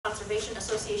Conservation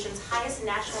Association's highest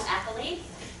national accolade,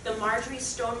 the Marjorie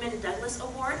Stoneman Douglas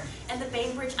Award, and the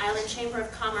Bainbridge Island Chamber of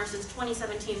Commerce's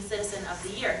 2017 Citizen of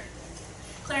the Year.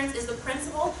 Clarence is the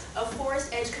principal of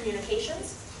Forest Edge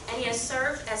Communications, and he has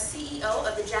served as CEO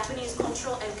of the Japanese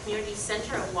Cultural and Community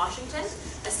Center of Washington,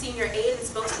 a senior aide and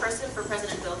spokesperson for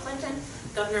President Bill Clinton,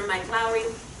 Governor Mike Lowry,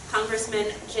 Congressman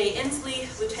Jay Inslee,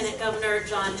 Lieutenant Governor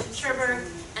John Sherburne,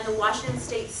 and the Washington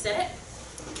State Senate,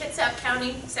 Kitsap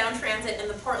County Sound Transit, and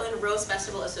the Portland Rose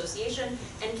Festival Association,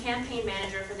 and campaign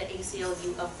manager for the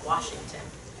ACLU of Washington.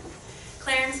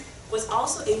 Clarence was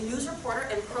also a news reporter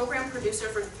and program producer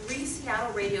for 3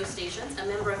 Seattle radio stations, a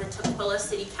member of the Tukwila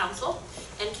City Council,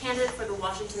 and candidate for the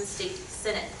Washington State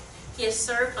Senate. He has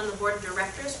served on the board of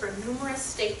directors for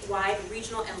numerous statewide,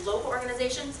 regional, and local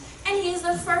organizations, and he is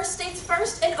the state's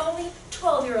first and only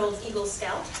 12-year-old Eagle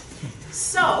Scout.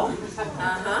 So,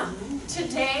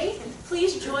 today,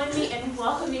 please join me in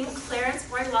welcoming Clarence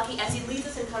Moriwaki as he leads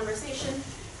us in conversation.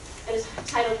 It is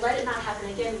titled, Let It Not Happen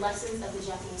Again, Lessons of the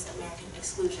Japanese American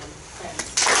Exclusion.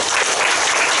 Clarence.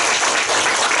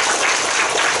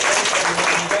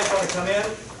 You guys want to come in?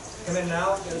 Come in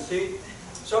now, get a seat.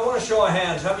 So I want to show of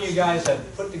hands, how many of you guys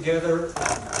have put together,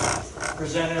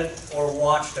 presented, or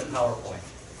watched a PowerPoint?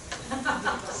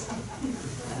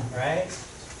 Right?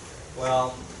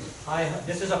 Well,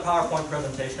 this is a PowerPoint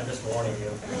presentation, I'm just warning you,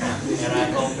 and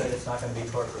I hope that it's not going to be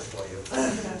torturous for you.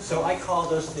 So I call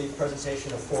this the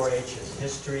presentation of 4 H's: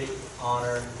 history,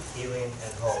 honor, healing,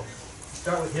 and hope.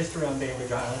 Start with history on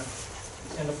Bainbridge Island,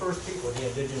 and the first people, the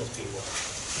indigenous people.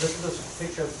 This is a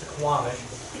picture of the Squamish.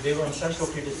 They were in central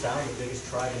Puget Sound, the biggest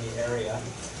tribe in the area,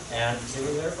 and they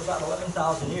were there for about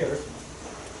 11,000 years.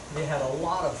 They had a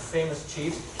lot of famous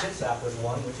chiefs. Kitsap was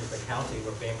one, which is the county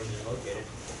where Bainbridge is located.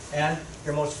 And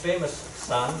their most famous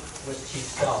son was Chief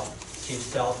Sealth. Chief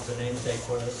Sealth is a namesake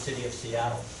for the city of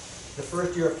Seattle. The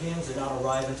first Europeans did not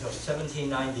arrive until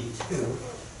 1792.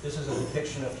 This is a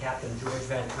depiction of Captain George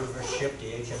Vancouver's ship,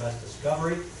 the HMS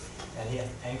Discovery, and he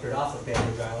anchored off of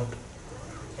Bainbridge Island.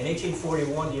 In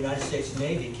 1841, the United States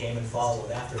Navy came and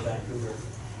followed after Vancouver.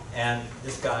 And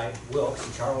this guy, Wilkes,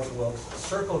 Charles Wilkes,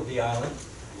 circled the island,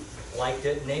 liked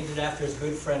it, named it after his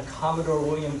good friend Commodore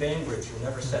William Bainbridge, who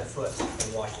never set foot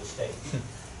in Washington State.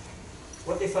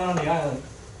 What they found on the island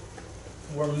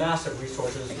were massive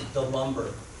resources, the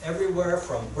lumber. Everywhere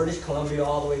from British Columbia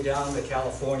all the way down to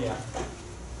California,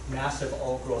 massive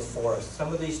old-growth forests.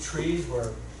 Some of these trees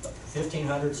were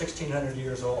 1,500, 1,600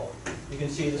 years old. You can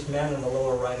see this man in the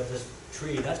lower right of this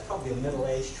tree. That's probably a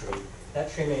middle-aged tree.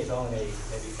 That tree may only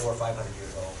maybe 400 or 500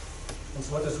 years old. And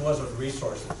so what this was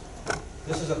resources.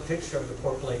 This is a picture of the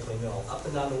Port Blakely Mill. Up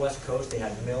and down the west coast, they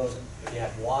had mills. If you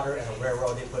had water and a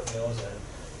railroad, they put mills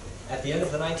in. At the end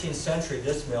of the 19th century,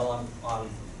 this mill on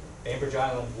Bainbridge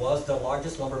Island was the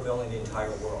largest lumber mill in the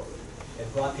entire world.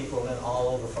 It brought people in all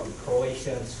over from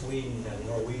Croatia and Sweden and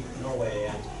Norway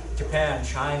and Japan,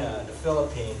 China, the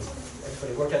Philippines.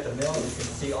 Everybody worked at the mill. You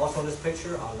can see also in this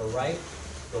picture on the right,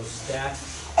 those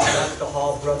stacks. That's the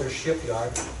Hall Brothers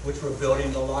shipyard, which were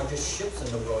building the largest ships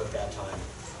in the world at that time.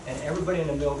 And everybody in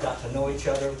the mill got to know each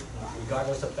other,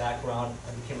 regardless of background,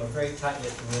 and became a very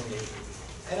tight-knit community.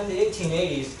 And in the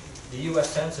 1880s, the U.S.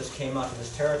 Census came out to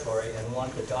this territory and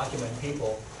wanted to document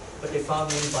people, but they found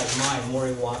names like mine,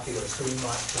 Moriwaki or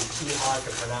Surimat, too hard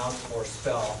to pronounce or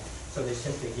spell, so they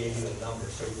simply gave you a number,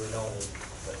 so you were known as,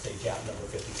 let's say, Jap number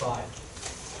 55.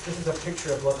 This is a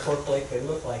picture of what Port Blakely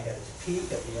looked like at its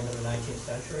peak at the end of the 19th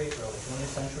century, early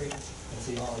 20th century. You can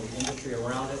see all of the industry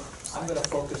around it. I'm going to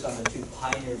focus on the 2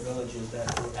 pioneer villages that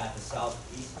were at the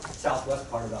southwest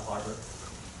part of the harbor,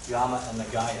 Yama and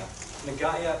Nagaya.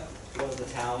 Nagaya was the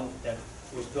town that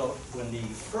was built when the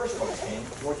first folks came,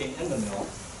 working in the mill.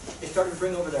 They started to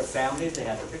bring over their families. They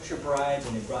had their picture brides,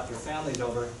 and they brought their families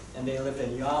over, and they lived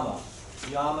in Yama.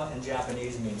 Yama in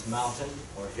Japanese means mountain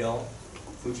or hill.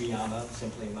 Fujiyama,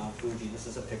 simply Mount Fuji. This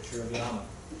is a picture of Yama.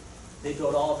 They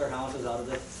built all of their houses out of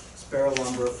the spare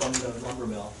lumber from the lumber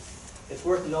mill. It's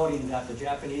worth noting that the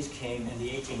Japanese came in the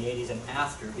 1880s and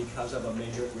after because of a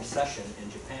major recession in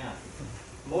Japan.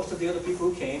 Most of the other people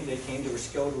who came, they were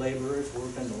skilled laborers,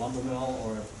 worked in the lumber mill,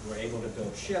 or were able to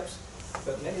build ships.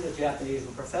 But many of the Japanese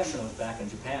were professionals back in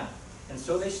Japan. And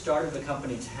so they started the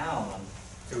company town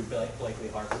through Blakely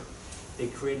Harbor. They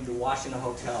created the Washington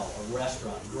Hotel, a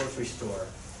restaurant, grocery store.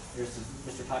 There's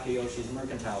Mr. Takeyoshi's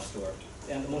mercantile store.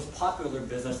 And the most popular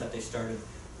business that they started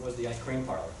was the ice cream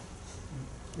parlor.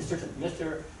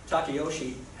 Mr.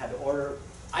 Takeyoshi had to order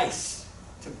ice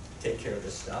to take care of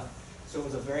this stuff. So it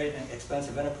was a very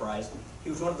expensive enterprise. He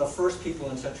was one of the first people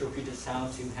in Central Puget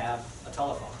Sound to have a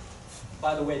telephone.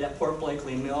 by the way, that Port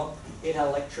Blakely mill, it had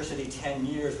electricity 10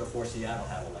 years before Seattle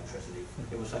had electricity.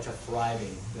 It was such a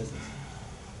thriving business.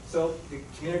 So the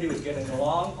community was getting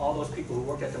along. All those people who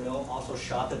worked at the mill also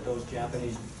shopped at those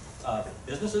Japanese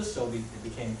businesses, so it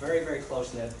became very, very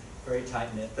close-knit, very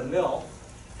tight-knit. The mill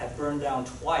had burned down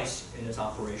twice in its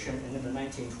operation, and in the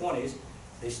 1920s,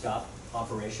 they stopped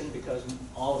operation because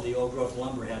all of the old-growth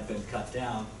lumber had been cut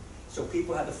down, so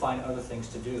people had to find other things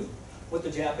to do. What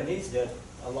the Japanese did,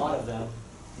 a lot of them,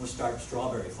 was start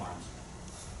strawberry farms.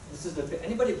 This is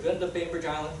anybody been to Bainbridge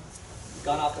Island?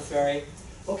 Gone off the ferry?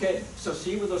 Okay, so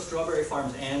see where those strawberry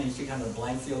farms end, you see kind of the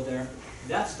blank field there?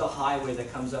 That's the highway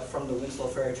that comes up from the Winslow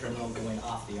Ferry Terminal going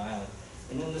off the island.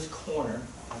 And in this corner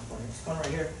right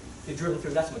here, they driven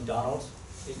through, that's McDonald's.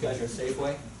 These guys are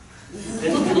Safeway.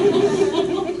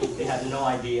 They had no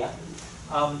idea.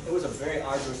 It was a very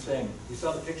arduous thing. You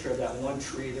saw the picture of that one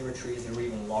tree. There were trees that were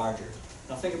even larger.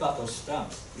 Now think about those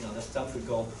stumps. You know, the stumps would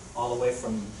go all the way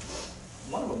from,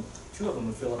 one of them, two of them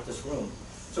would fill up this room.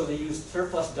 So they used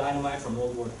surplus dynamite from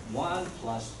World War I,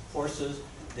 plus horses,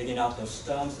 digging out those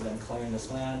stumps and then clearing this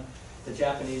land. The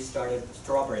Japanese started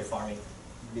strawberry farming.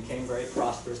 It became very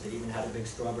prosperous. They even had a big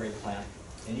strawberry plant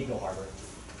in Eagle Harbor.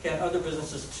 They had other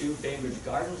businesses too. Bainbridge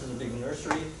Gardens is a big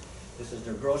nursery. This is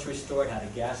their grocery store. It had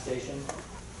a gas station.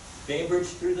 Bainbridge,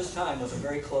 through this time, was a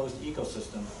very closed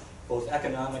ecosystem, both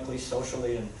economically,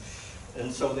 socially,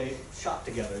 and so they shopped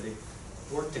together. They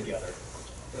worked together.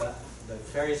 The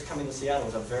ferries coming to Seattle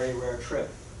was a very rare trip.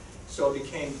 So it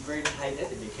became very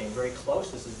tight-knit. It became very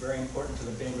close. This is very important to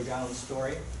the Bainbridge Island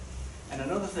story. And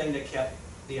another thing that kept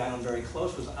the island very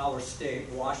close was our state,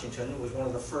 Washington, was one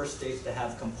of the first states to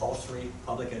have compulsory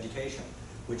public education,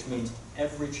 which means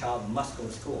every child must go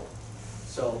to school.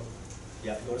 So you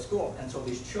have to go to school. And so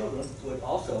these children would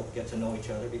also get to know each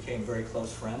other, became very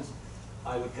close friends.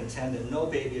 I would contend that no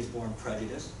baby is born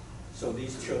prejudiced. So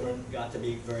these children got to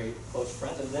be very close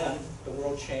friends. And then the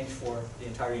world changed for the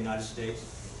entire United States.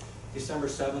 December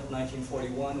 7th,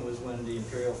 1941 was when the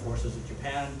Imperial forces of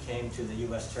Japan came to the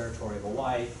U.S. territory of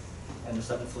Hawaii, and the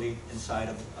 7th Fleet inside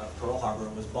of Pearl Harbor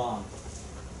was bombed.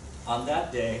 On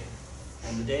that day,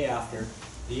 and the day after,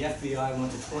 the FBI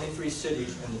went to 23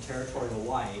 cities in the territory of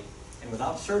Hawaii, and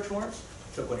without search warrants,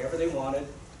 took whatever they wanted,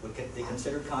 what they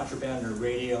considered contraband, or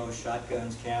radios,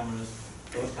 shotguns, cameras,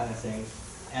 those kind of things,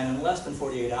 and in less than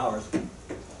 48 hours,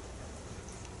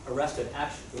 arrested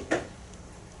actually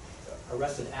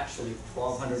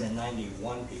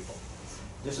 1,291 people.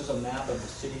 This is a map of the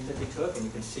cities that they took, and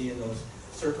you can see in those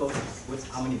circles with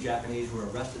how many Japanese were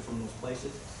arrested from those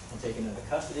places and taken into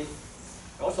custody.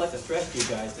 I also like to stress to you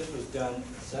guys, this was done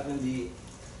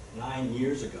 79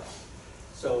 years ago.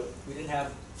 So we didn't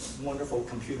have wonderful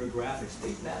computer graphics.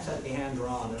 These maps had to be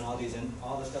hand-drawn, and all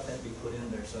the stuff had to be put in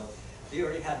there. So they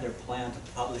already had their plan to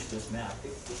publish this map.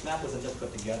 This map wasn't just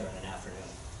put together in an afternoon.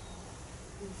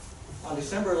 On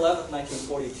December 11th,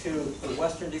 1942, the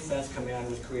Western Defense Command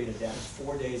was created. That was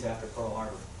 4 days after Pearl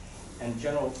Harbor. And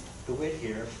General DeWitt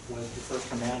here was the first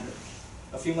commander.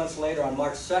 A few months later, on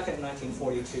March 2nd,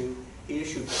 1942, he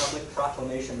issued Public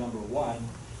Proclamation No. 1,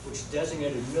 which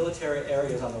designated military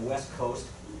areas on the West Coast,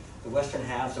 the western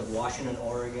halves of Washington,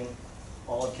 Oregon,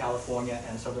 all of California,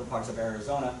 and southern parts of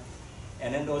Arizona.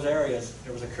 And in those areas,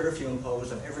 there was a curfew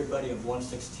imposed on everybody of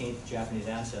 1/16th Japanese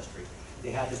ancestry.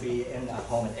 They had to be in a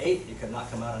home at 8. You could not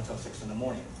come out until 6 in the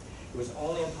morning. It was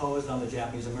only imposed on the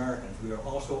Japanese Americans. We were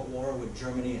also at war with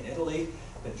Germany and Italy,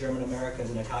 but German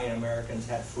Americans and Italian Americans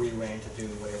had free reign to do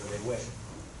whatever they wished.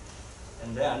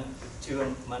 And then,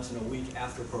 2 months and a week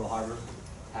after Pearl Harbor,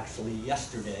 actually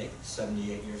yesterday,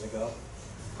 78 years ago,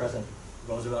 President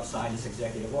Roosevelt signed this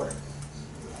executive order.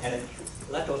 And it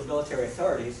let those military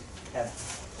authorities have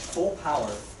full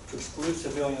power to exclude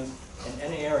civilians in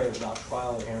any area without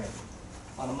trial or hearing.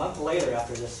 On a month later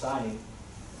after this signing,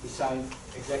 he signed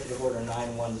Executive Order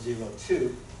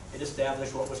 9102. It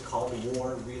established what was called the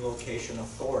War Relocation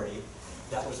Authority.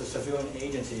 That was a civilian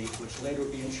agency which later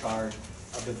would be in charge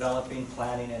of developing,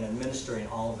 planning, and administering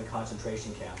all of the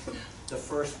concentration camps. The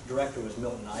first director was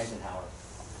Milton Eisenhower.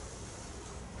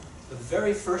 The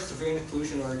very first civilian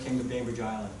exclusion order came to Bainbridge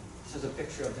Island. This is a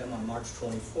picture of them on March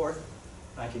 24th,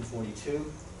 1942.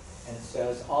 And it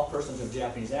says, all persons of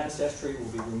Japanese ancestry will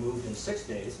be removed in 6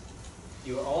 days.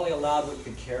 You were only allowed what you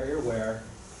could carry or wear,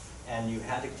 and you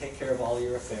had to take care of all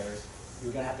your affairs. You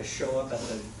were going to have to show up at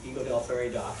the Eagle Dale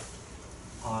Ferry dock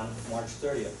on March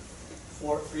 30th.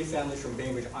 3 families from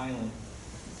Bainbridge Island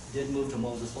did move to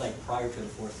Moses Lake prior to the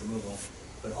forced removal,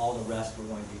 but all the rest were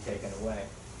going to be taken away.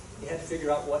 You had to figure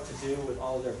out what to do with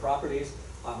all of their properties.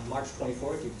 On March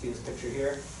 24th, you can see this picture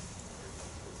here.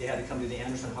 They had to come to the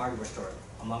Anderson hardware store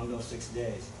among those 6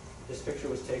 days. This picture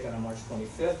was taken on March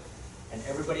 25th, and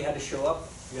everybody had to show up.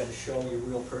 You had to show your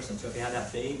real person. So if you had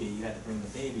that baby, you had to bring the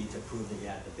baby to prove that you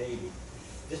had the baby.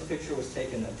 This picture was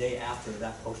taken a day after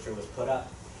that poster was put up.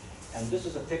 And this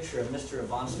is a picture of Mr.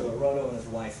 Avansto Aroto and his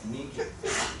wife, Miki.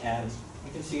 And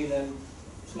you can see them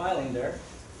smiling there.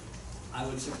 I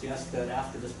would suggest that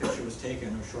after this picture was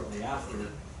taken, or shortly after,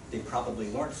 they probably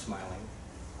weren't smiling,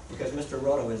 because Mr.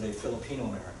 Aroto is a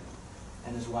Filipino-American,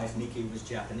 and his wife, Miki, was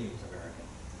Japanese-American.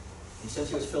 And since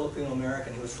he was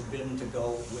Filipino-American, he was forbidden to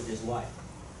go with his wife.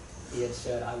 He had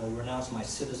said, I will renounce my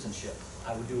citizenship.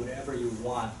 I will do whatever you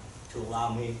want to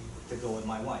allow me to go with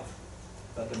my wife.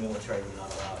 But the military would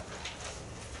not allow it.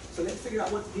 So they figured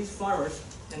out what these farmers,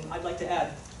 and I'd like to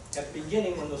add, at the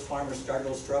beginning when those farmers started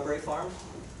those strawberry farms,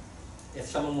 if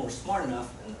someone were smart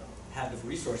enough and had the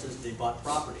resources, they bought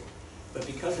property. But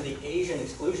because of the Asian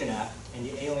Exclusion Act and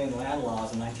the Alien Land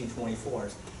Laws in 1924,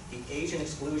 the Asian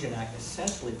Exclusion Act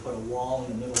essentially put a wall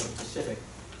in the middle of the Pacific,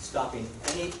 stopping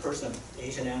any person of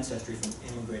Asian ancestry from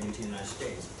immigrating to the United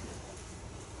States.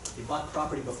 They bought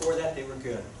property before that, they were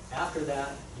good. After that,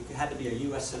 you had to be a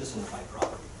U.S. citizen to buy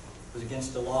property. It was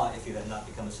against the law if you had not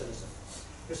become a citizen.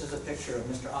 This is a picture of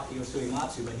Mr. Akio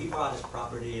Suimatsu, but he bought his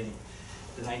property in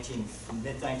the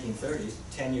mid-1930s,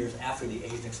 10 years after the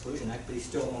Asian Exclusion Act, but he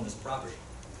still owned his property.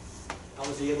 How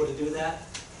was he able to do that?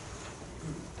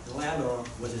 The landowner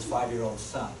was his 5-year-old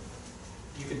son.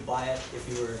 You could buy it if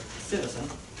you were a citizen,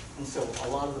 and so a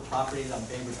lot of the properties on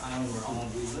Bainbridge Island were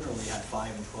owned. We literally had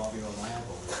 5- and 12-year-old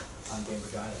landholders on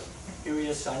Bainbridge Island. Here he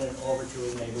is signing it over to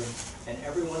his neighbor, and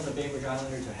every one of the Bainbridge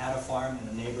Islanders who had a farm and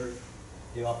a neighbor,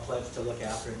 they all pledged to look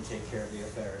after it and take care of the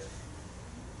affairs.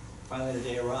 Finally, the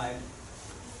day arrived.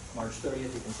 March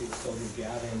 30th, you can see the soldiers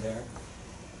gathering there.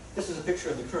 This is a picture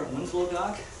of the current Winslow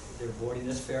dock. They're boarding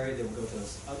this ferry. They will go to the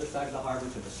other side of the harbor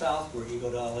to the south where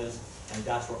Egodal is, and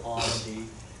that's where all of the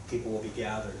people will be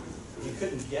gathered. If you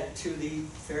couldn't get to the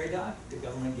ferry dock, the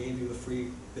government gave you a free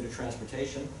bit of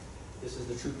transportation. This is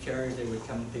the troop carriers. They would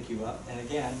come and pick you up. And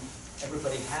again,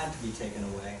 everybody had to be taken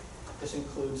away. This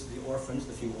includes the orphans,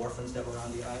 the few orphans that were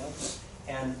on the island.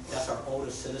 And that's our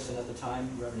oldest citizen at the time,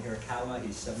 Reverend Hirakawa.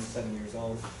 He's 77 years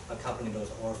old, accompanying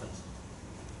those orphans.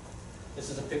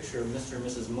 This is a picture of Mr. and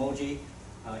Mrs. Moji.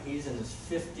 He's in his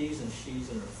 50s and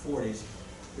she's in her 40s.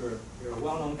 They're a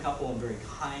well-known couple and very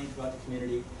kind throughout the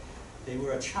community. They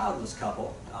were a childless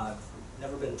couple. I've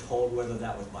never been told whether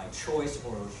that was by choice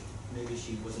or maybe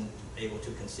she wasn't able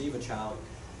to conceive a child,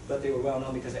 but they were well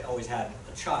known because they always had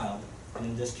a child. And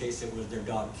in this case, it was their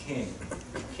dog, King.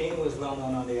 King was well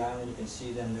known on the island. You can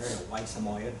see them there, a white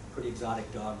Samoyed, pretty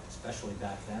exotic dog, especially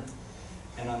back then.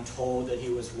 And I'm told that he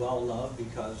was well loved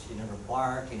because he never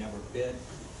barked, he never bit.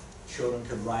 Children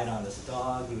could ride on this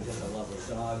dog. He was just a lovely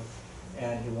dog.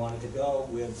 And he wanted to go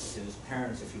with his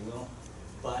parents, if you will.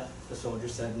 But the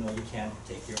soldiers said, no, you can't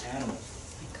take your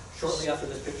animals. Shortly after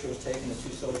this picture was taken, the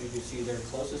two soldiers you see there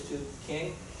closest to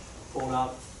King pulled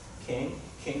out King.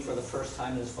 King, for the first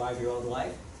time in his 5-year-old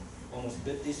life, almost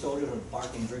bit these soldiers and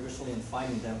barking vigorously and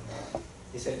fighting them.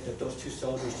 He said that those two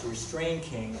soldiers to restrain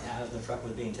King as the truck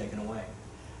was being taken away.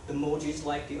 The Mojis,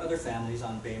 like the other families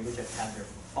on Bainbridge that had their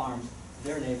farms,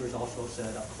 their neighbors also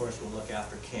said, of course, we'll look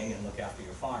after King and look after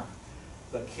your farm.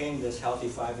 But King, this healthy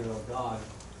 5-year-old dog,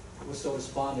 was so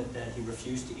despondent that he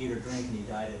refused to eat or drink and he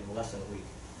died in less than a week.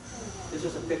 This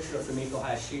is a picture of Fumiko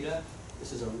Hayashida.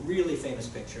 This is a really famous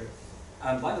picture.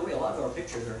 By the way, a lot of our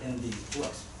pictures are in these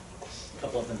books, a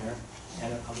couple of them here.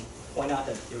 And I'll point out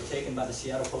that they were taken by the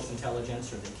Seattle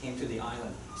Post-Intelligencer. They came to the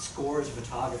island, scores of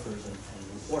photographers and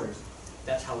reporters.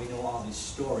 That's how we know all these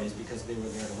stories, because they were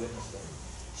there to witness them.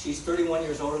 She's 31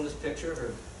 years old in this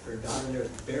picture. Her daughter there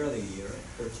is barely a year,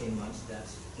 13 months.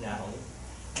 That's Natalie.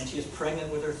 And she is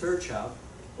pregnant with her third child,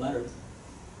 Leonard,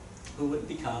 who would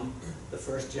become the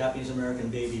first Japanese-American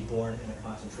baby born in a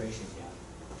concentration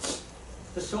camp.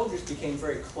 The soldiers became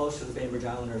very close to the Bainbridge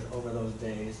Islanders over those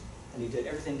days, and they did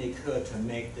everything they could to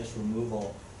make this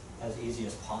removal as easy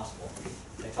as possible.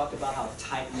 They talked about how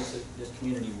tight this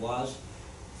community was,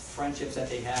 friendships that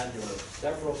they had. There were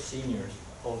several seniors,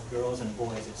 both girls and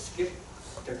boys, that skipped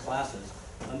their classes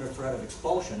under threat of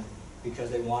expulsion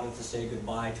because they wanted to say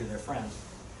goodbye to their friends.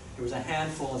 There was a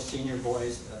handful of senior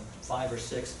boys, 5 or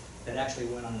 6, that actually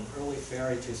went on an early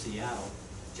ferry to Seattle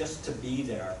just to be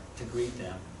there to greet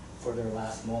them for their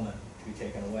last moment to be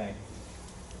taken away.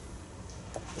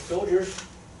 The soldiers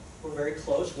were very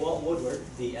close. Walt Woodward,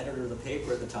 the editor of the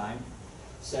paper at the time,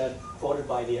 said, quoted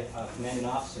by the commanding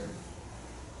officer,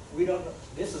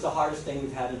 this is the hardest thing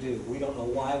we've had to do. We don't know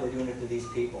why we're doing it to these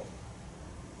people.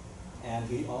 And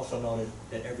he also noted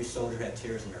that every soldier had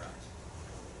tears in their eyes.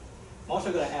 I'm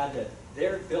also going to add that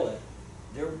their billet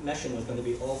their mission was going to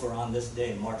be over on this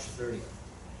day, March 30th.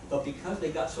 But because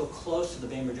they got so close to the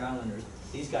Bainbridge Islanders,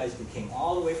 these guys who came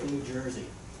all the way from New Jersey,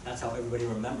 that's how everybody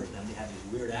remembers them. They had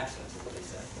these weird accents, is what they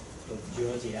said, those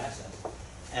Jersey accents.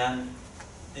 And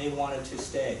they wanted to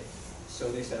stay.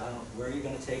 So they said, where are you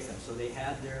going to take them? So they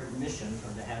had their mission,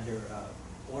 or they had their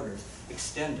orders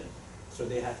extended. So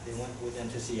they went with them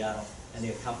to Seattle, and they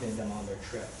accompanied them on their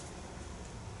trip.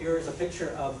 Here is a picture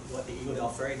of what the Eagle Dell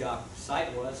Ferry Dock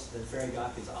site was. The ferry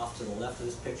dock is off to the left of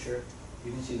this picture.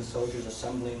 You can see the soldiers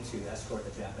assembling to escort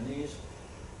the Japanese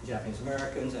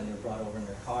Americans, and they're brought over in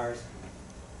their cars,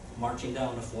 marching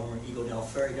down the former Eagle Dell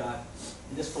Ferry Dock.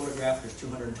 In this photograph, there's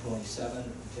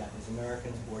 227 Japanese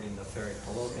Americans boarding the ferry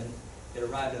Colocan. It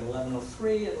arrived at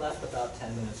 11:03. It left about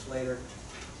 10 minutes later.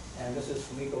 And this is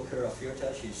Fumiko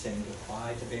Kurafuta. She's saying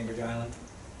goodbye to Bainbridge Island.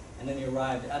 And then he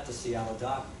arrived at the Seattle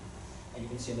dock. And you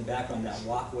can see in the background that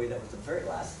walkway. That was the very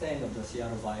last thing of the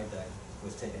Seattle Viaduct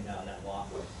was taken down, that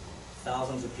walkway.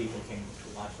 Thousands of people came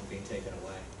to watch them being taken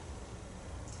away.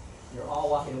 And they're all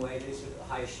walking away. These are the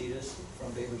Hayashitas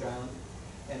from Bainbridge Island.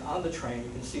 And on the train,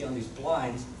 you can see on these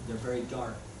blinds, they're very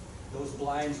dark. Those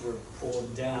blinds were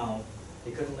pulled down. They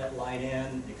couldn't let light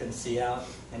in, they couldn't see out,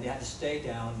 and they had to stay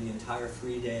down the entire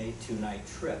 3-day, 2-night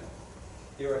trip.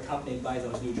 They were accompanied by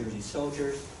those New Jersey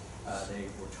soldiers. They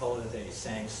were told that they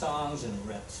sang songs and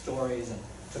read stories and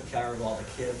took care of all the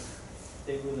kids.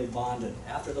 They really bonded.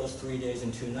 After those 3 days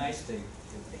and 2 nights, they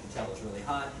can tell it was really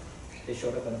hot. They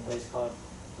showed up in a place called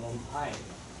Lomai,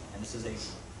 and this is a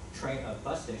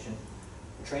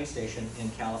train station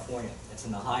in California. It's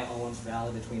in the high Owens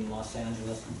Valley between Los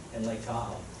Angeles and Lake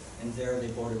Tahoe. And there they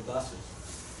boarded buses,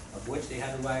 of which they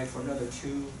had to ride for another 2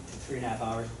 to 3.5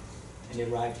 hours. And they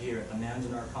arrived here at the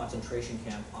Manzanar concentration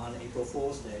camp on April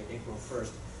Fool's Day, April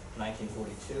 1st,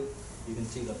 1942. You can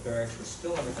see the barracks were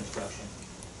still under construction.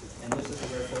 And this is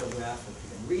a rare photograph. If you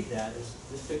can read that,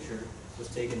 this picture was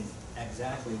taken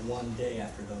exactly 1 day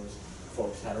after those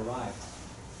folks had arrived.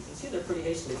 You can see they're pretty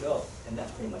hastily built, and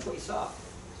that's pretty much what you saw.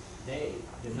 They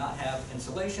did not have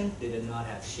insulation, they did not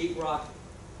have sheetrock,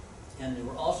 and they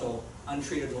were also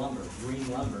untreated lumber, green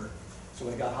lumber. So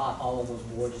when it got hot, all of those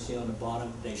boards you see on the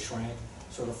bottom, they shrank.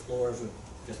 So the floors would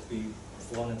just be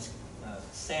flown in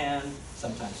sand.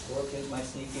 Sometimes scorpions might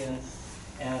sneak in.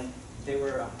 And they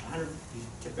were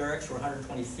the barracks were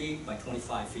 120 feet by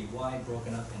 25 feet wide,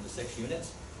 broken up into 6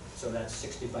 units. So that's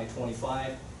 60 by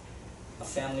 25. A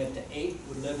family up to 8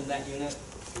 would live in that unit.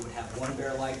 It would have 1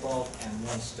 bare light bulb and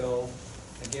 1 stove.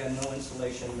 Again, no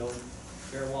insulation, no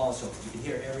bare walls, so you can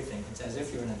hear everything. It's as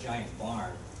if you're in a giant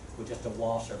barn with just a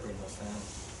wall separating those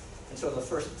families. And so the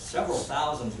first several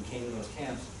thousands who came to those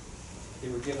camps, they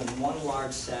were given 1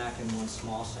 large sack and 1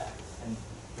 small sack, and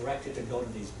directed to go to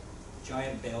these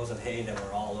giant bales of hay that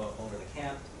were all over the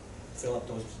camp, fill up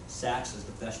those sacks as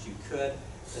the best you could.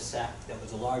 The sack that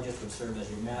was the largest would serve as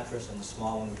your mattress, and the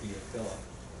small one would be your pillow.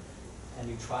 And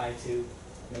you try to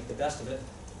make the best of it.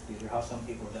 These are how some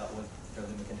people dealt with their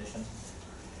living conditions.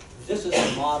 This is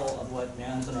a model of what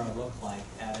Manzanar looked like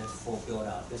at its full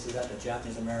build-out. This is at the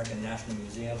Japanese American National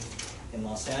Museum in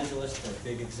Los Angeles. Their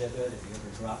big exhibit, if you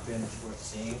ever drop in, it's worth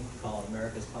seeing, called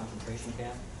America's Concentration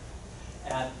Camp.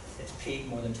 At its peak,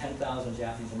 more than 10,000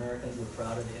 Japanese Americans were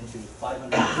crowded into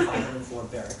 504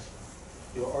 barracks.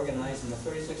 They were organized into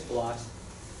 36 blocks,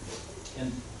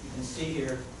 and you can see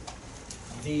here,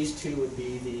 these two would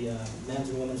be the men's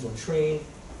and women's latrine.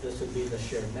 This would be the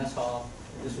shared mess hall.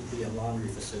 This would be a laundry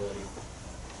facility.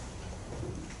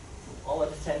 All of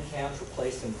the 10 camps were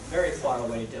placed in very far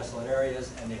away, desolate areas,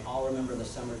 and they all remember the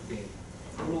summers being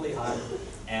brutally hot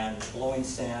and blowing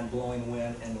sand, blowing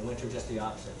wind, and the winter just the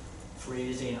opposite.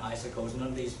 Freezing, icicles. None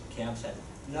of these camps had,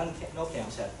 no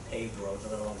camps had paved roads,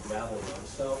 let alone gravel roads.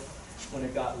 So when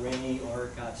it got rainy or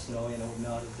it got snowy and it would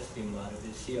melt, it would just be mud.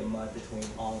 You'd see a mud between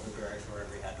all of the barracks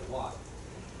wherever you had to walk.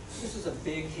 This is a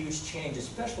big, huge change,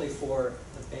 especially for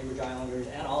the Bainbridge Islanders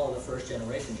and all of the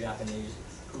first-generation Japanese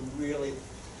who really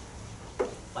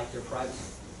liked their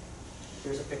privacy.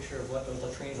 Here's a picture of what those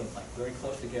latrines look like, very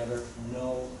close together,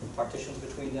 no partitions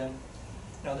between them.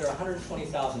 Now, there are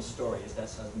 120,000 stories.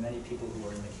 That's as many people who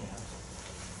are in the camps.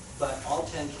 But all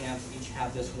 10 camps each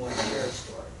have this one shared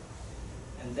story.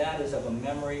 And that is of a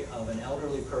memory of an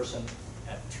elderly person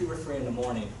at 2 or 3 in the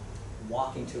morning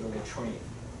walking to the latrine.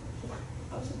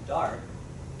 It was dark,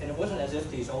 and it wasn't as if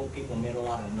these old people made a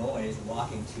lot of noise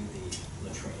walking to the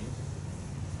latrine.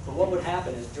 But what would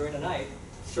happen is during the night,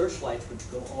 searchlights would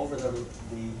go over the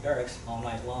barracks all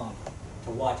night long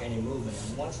to watch any movement.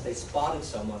 And once they spotted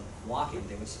someone walking,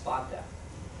 they would spot that.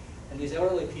 And these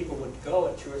elderly people would go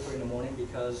at 2 or 3 in the morning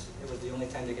because it was the only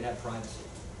time they could have privacy.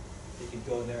 They could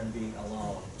go there and be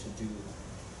alone to do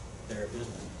their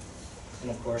business. And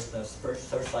of course, the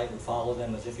searchlight would follow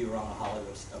them as if you were on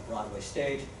a Broadway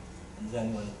stage, and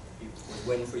then when he was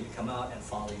waiting for you to come out and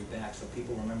follow you back. So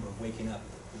people remember waking up,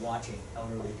 watching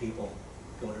elderly people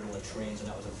go to the trains, and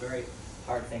that was a very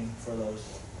hard thing for those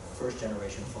first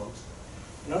generation folks.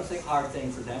 Another hard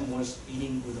thing for them was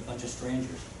eating with a bunch of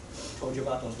strangers. I told you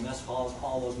about those mess halls,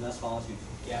 all those mess halls, you'd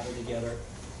gather together,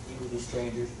 eat with these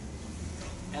strangers.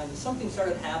 And something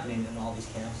started happening in all these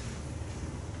camps.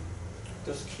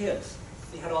 Those kids,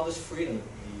 they had all this freedom,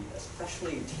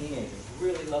 especially teenagers,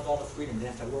 really loved all the freedom. They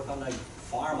didn't have to work on the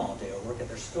farm all day or work at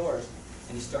their stores.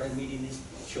 And he started meeting these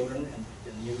children and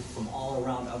youth from all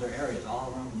around other areas,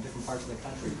 all around from different parts of the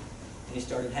country. And he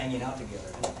started hanging out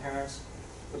together. And the parents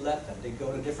would let them. They'd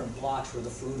go to different blocks where the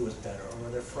food was better or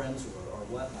where their friends were or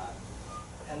whatnot.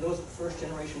 And those first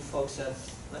generation folks said,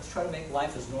 let's try to make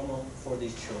life as normal for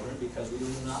these children because we do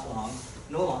not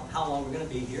know how long we're going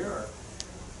to be here or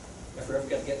if we're ever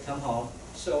going to come home.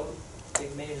 So they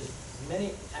made as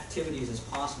many activities as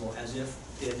possible as if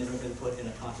they had never been put in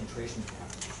a concentration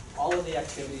camp. All of the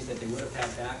activities that they would have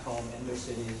had back home in their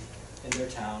cities, in their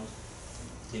towns,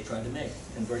 they tried to make,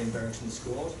 converting barracks into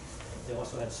schools. They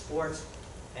also had sports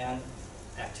and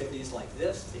activities like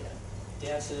this. They had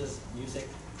dances, music,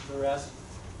 the rest.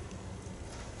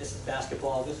 This is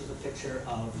basketball. This is a picture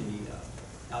of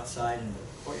the outside in the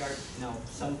courtyard. Now,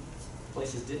 some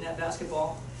places didn't have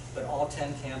basketball, but all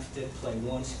 10 camps did play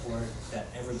one sport that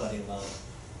everybody loved,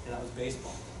 and that was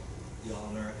baseball, the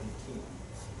All-American team.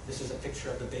 This is a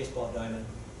picture of the baseball diamond.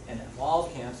 And at all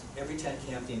camps, every 10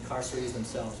 camp, the incarcerated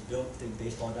themselves built the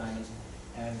baseball diamonds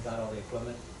and got all the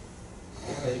equipment.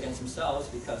 They played against themselves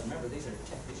because, remember, these are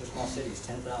small cities,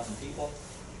 10,000 people.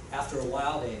 After a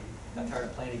while, they got tired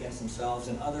of playing against themselves,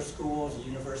 and other schools,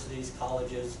 universities,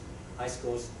 colleges, high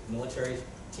schools, military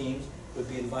teams would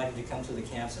be invited to come to the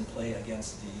camps and play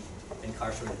against the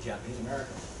incarcerated Japanese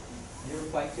Americans. They were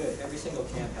quite good. Every single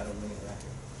camp had a winning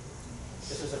record.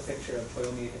 This is a picture of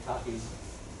Toyomi Itake's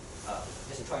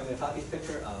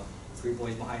picture of 3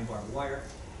 boys behind barbed wire.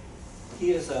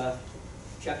 He is a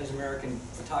Japanese American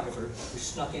photographer who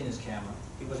snuck in his camera.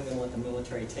 He wasn't going to let the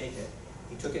military take it.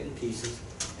 He took it in pieces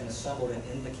and assembled it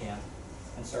in the camp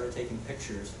and started taking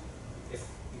pictures. If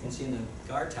you can see in the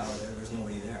guard tower there, there's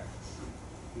nobody there.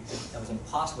 That was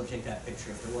impossible to take that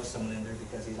picture if there was someone in there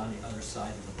because he's on the other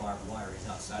side of the barbed wire. He's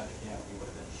outside the camp. He would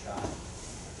have been shot.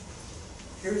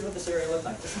 Here's what this area looked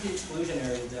like. This is the exclusion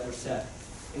area that were set.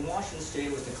 In Washington State,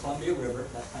 it was the Columbia River.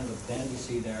 That's kind of a bend you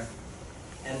see there.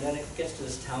 And then it gets to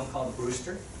this town called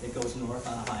Brewster. It goes north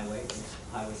on a highway. It's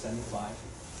Highway 75.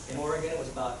 In Oregon, it was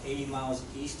about 80 miles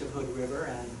east of Hood River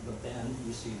and the Bend,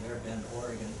 you see there, Bend,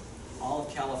 Oregon. All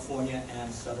of California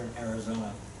and southern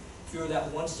Arizona. If you were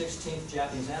that 1/16th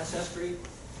Japanese ancestry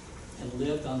and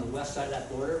lived on the west side of that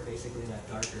border, basically that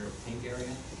darker pink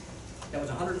area, that was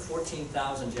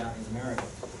 114,000 Japanese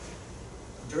Americans.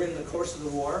 During the course of the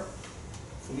war,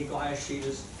 Fumiko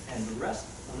Hayashida's and the rest,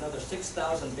 another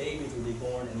 6,000 babies would be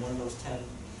born in one of those 10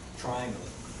 triangles.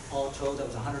 All told, that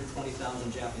was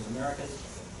 120,000 Japanese Americans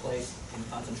placed in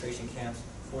concentration camps,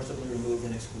 forcibly removed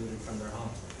and excluded from their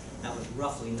homes. That was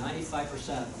roughly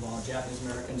 95% of all Japanese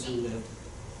Americans who lived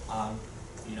on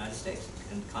the United States,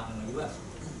 in the continental U.S.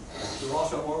 There were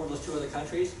also war with those 2 other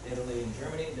countries, Italy and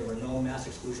Germany. There were no mass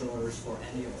exclusion orders for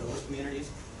any of those communities.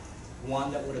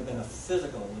 One that would have been a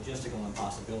physical, logistical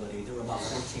impossibility. There were about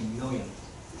 14 million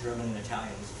German and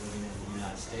Italians living in the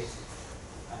United States.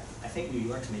 I think New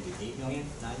York's maybe 8 million,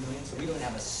 9 million, so we don't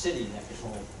have a city that could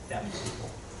hold that many people.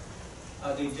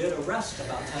 They did arrest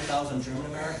about 10,000 German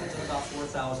Americans and about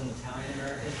 4,000 Italian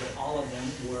Americans, but all of them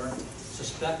were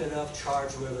suspected of,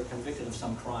 charged with, or convicted of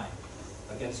some crime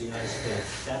against the United States.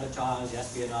 Sabotage,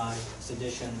 espionage,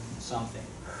 sedition, something.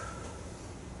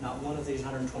 Not one of these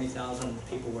 120,000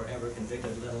 people were ever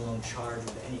convicted, let alone charged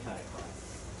with any kind of crime.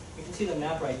 You can see the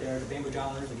map right there. The Bainbridge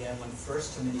Islanders, again, went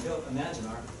first to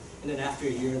Manzanar, and then after a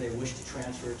year, they wished to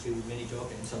transfer to Minidoka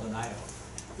in southern Idaho.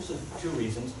 This is 2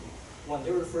 reasons. One,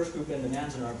 they were the first group into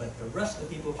Manzanar, but the rest of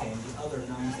the people came, the other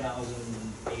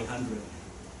 9,800,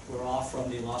 were all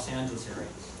from the Los Angeles area.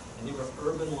 And they were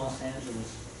urban Los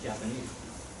Angeles Japanese.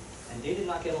 And they did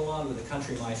not get along with the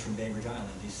country mice from Bainbridge Island,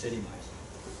 these city mice.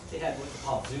 They had what they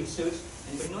call zoot suits.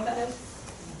 Anybody know what that is?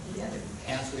 Yeah, their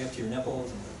pants way up to your nipples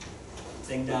and the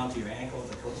thing down to your ankles,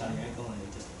 the coat's on your ankle, and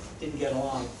they just didn't get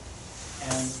along.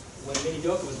 And when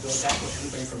Minidoka was built, that's what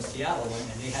everybody from Seattle went,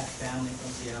 and they had family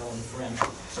from Seattle and friends.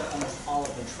 So almost all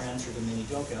of them transferred to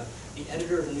Minidoka. The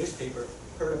editor of the newspaper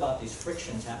heard about these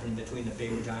frictions happening between the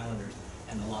Bainbridge Islanders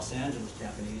and the Los Angeles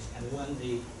Japanese, and when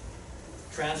the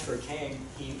transfer came,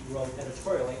 he wrote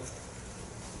editorially,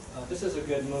 This is a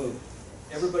good move.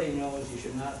 Everybody knows you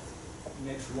should not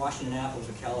mix Washington apples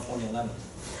with California lemons.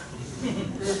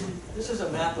 This is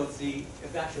a map of the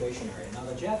evacuation area. Now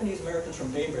the Japanese Americans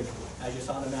from Bainbridge, as you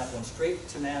saw on the map, went straight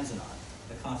to Manzanar,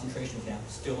 the concentration camp,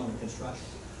 still under construction.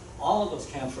 All of those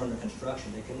camps were under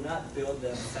construction. They could not build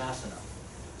them fast enough.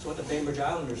 So what the Bainbridge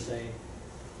Islanders say,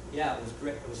 yeah, it was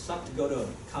great. It was sucked to go to a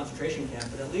concentration camp,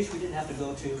 but at least we didn't have to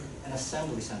go to an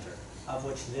assembly center, of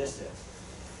which this is.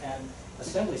 And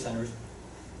assembly centers,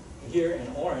 here in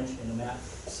orange in the map,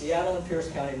 Seattle and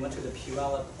Pierce County went to the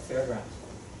Puyallup Fairgrounds.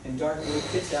 In dark blue,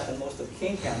 Kitsap and most of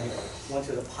King County went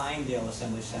to the Pinedale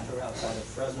Assembly Center outside of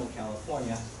Fresno,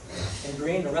 California. In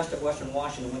green, the rest of western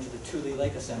Washington went to the Tule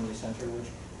Lake Assembly Center, which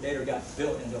later got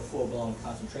built into a full-blown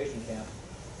concentration camp.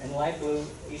 In light blue,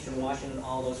 eastern Washington,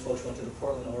 all those folks went to the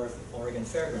Portland, Oregon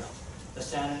Fairgrounds. The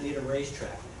Santa Anita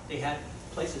Racetrack. They had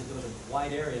places, those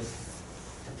wide areas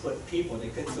to put people. They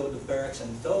couldn't go to the barracks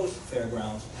and those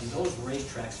fairgrounds and those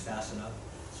racetracks fast enough.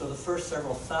 So the first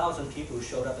several thousand people who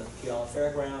showed up at the Puyallup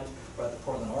Fairgrounds or at the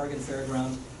Portland, Oregon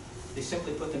Fairgrounds, they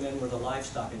simply put them in where the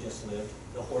livestock had just lived.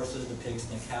 The horses, the pigs,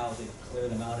 and the cows, they'd clear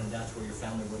them out, and that's where your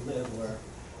family would live, where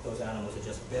those animals had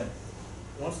just been.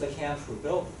 Once the camps were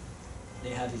built, they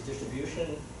had these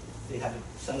distribution, they had to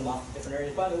send them off to different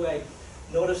areas. By the way,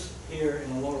 notice here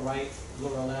in the lower right,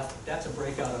 lower left, that's a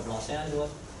breakout of Los Angeles.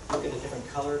 Look at the different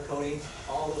color coding.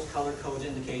 All those color codes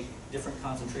indicate different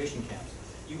concentration camps.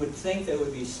 You would think that it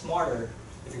would be smarter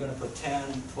if you're going to put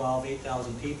 10, 12,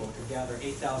 8,000 people to gather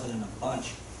 8,000 in a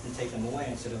bunch and take them away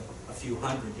instead of a few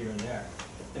hundred here and there.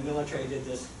 The military did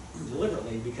this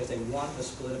deliberately because they wanted to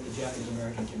split up the Japanese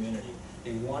American community.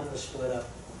 They wanted to split up,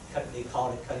 they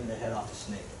called it cutting the head off the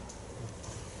snake.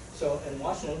 So in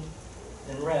Washington,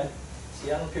 in red,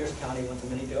 Seattle and Pierce County went to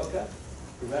Minidoka.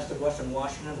 The rest of western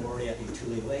Washington were already at the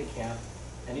Tule Lake camp.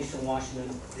 And eastern Washington,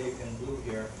 in blue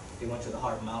here, they went to the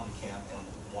Hart Mountain camp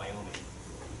in Wyoming.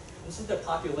 This is the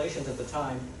populations at the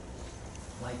time,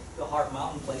 like the Hart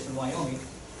Mountain place in Wyoming.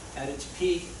 At its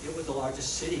peak, it was the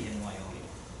largest city in Wyoming.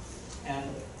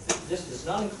 And this does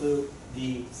not include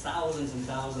the thousands and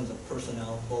thousands of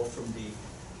personnel, both from the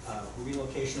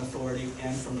relocation authority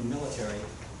and from the military,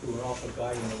 who were also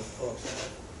guiding those folks.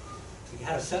 You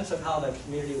had a sense of how the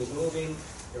community was moving,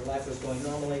 their life was going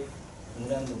normally, and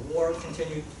then the war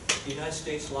continued. The United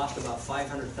States lost about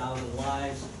 500,000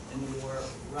 lives in the war,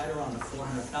 right around the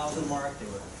 400,000 mark. They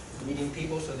were meeting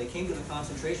people, so they came to the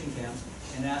concentration camps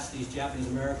and asked these Japanese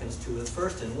Americans to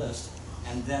first enlist,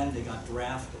 and then they got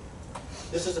drafted.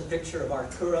 This is a picture of Art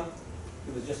Kura,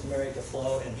 who was just married to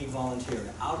Flo, and he volunteered.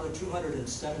 Out of the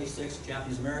 276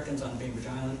 Japanese Americans on Bainbridge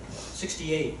Island,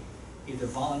 68 either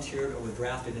volunteered or were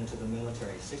drafted into the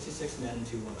military. 66 men and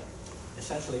 2 women.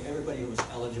 Essentially, everybody who was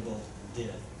eligible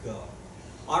did go.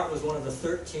 Art was one of the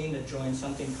 13 that joined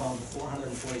something called the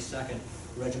 442nd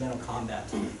Regimental Combat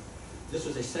Team. This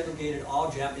was a segregated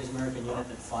all-Japanese-American unit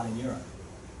that fought in Europe.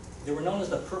 They were known as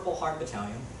the Purple Heart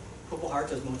Battalion. Purple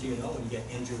Heart, as most of you know, when you get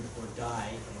injured or die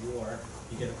in war,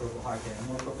 you get a Purple Heart. They had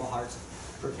more Purple Hearts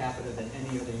per capita than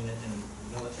any other unit in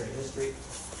military history.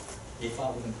 They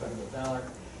fought with incredible valor.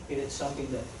 It is something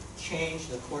that changed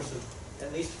the course of,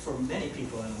 at least for many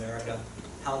people in America,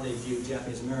 how they viewed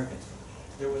Japanese Americans.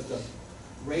 There was the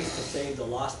race to save the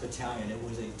Lost Battalion. It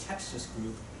was a Texas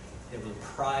group. It was the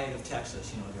pride of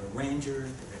Texas. You know, there were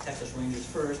Rangers, there were Texas Rangers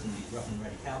first, and these rough and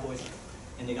ready cowboys,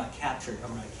 and they got captured.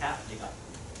 They got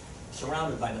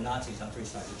surrounded by the Nazis on 3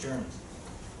 sides of Germans.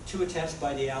 2 attempts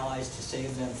by the Allies to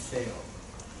save them failed.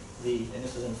 And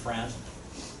this is in France.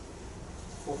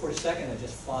 442nd had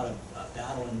just fought a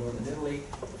battle in northern Italy.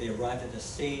 They arrived at the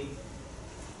scene.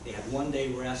 They had 1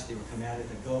 day rest. They were commanded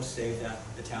to go save that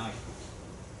battalion.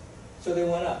 So they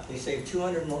went up. They saved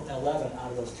 211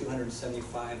 out of those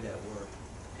 275 that were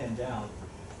pinned down.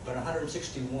 But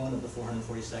 161 of the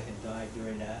 442nd died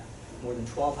during that. More than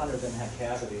 1,200 of them had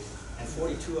casualties, and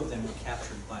 42 of them were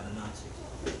captured by the Nazis.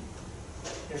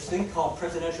 There's a thing called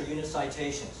presidential unit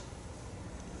citations.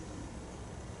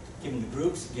 Given the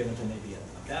groups, given to maybe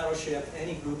a battleship,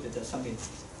 any group that does something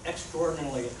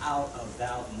extraordinarily out of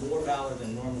valor, more valor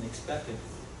than normally expected,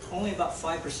 only about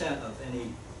 5% of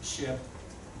any ship,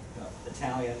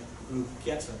 battalion, group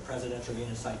gets a presidential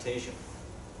unit citation.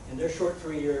 In their short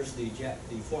 3 years, the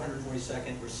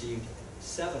 442nd received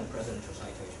 7 presidential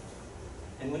citations.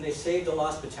 And when they saved the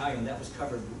Lost Battalion, that was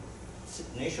covered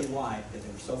nationwide because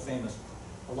they were so famous.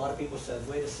 A lot of people said,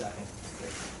 wait a second,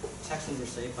 the Texans were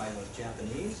saved by those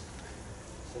Japanese?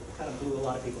 So it kind of blew a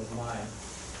lot of people's mind.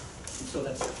 And so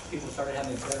people started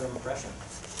having a better impression.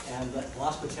 And the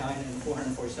Lost Battalion and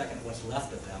 442nd, what's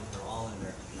left of them, they're all in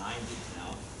their 90s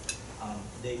now,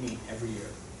 they meet every year.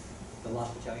 the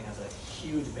Lost Battalion has a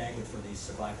huge banquet for these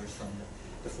survivors from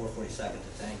the 442nd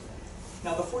to thank them.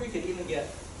 Now, before you could even get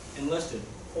enlisted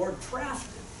or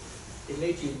drafted, it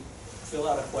made you fill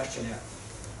out a questionnaire,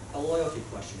 a loyalty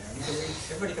questionnaire. You can read,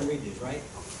 everybody can read these, right?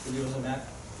 The news and that.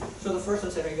 So the first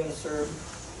one said, are you going to serve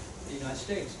the United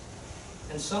States?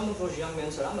 And some of those young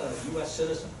men said, I'm a U.S.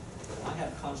 citizen. I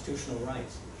have constitutional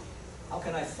rights. How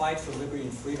can I fight for liberty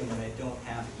and freedom when I don't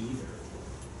have either?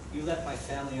 You let my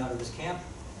family out of this camp,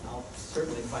 I'll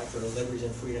certainly fight for the liberties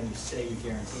and freedom you say you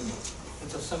guarantee me. And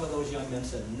so some of those young men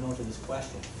said no to this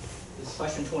question. This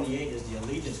question 28 is the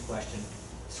allegiance question.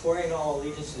 Swearing all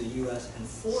allegiance to the U.S. and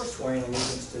forswearing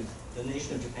allegiance to the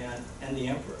nation of Japan and the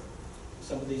emperor.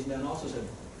 Some of these men also said,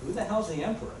 who the hell's the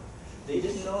emperor? They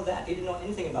didn't know that. They didn't know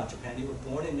anything about Japan. They were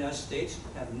born in the United States,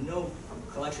 have no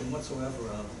collection whatsoever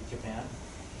of Japan.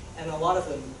 And a lot of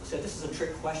them said, this is a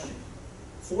trick question.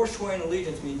 Forswearing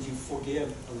allegiance means you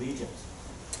forgive allegiance.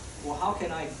 Well, how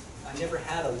can I never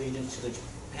had allegiance to the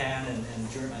Japan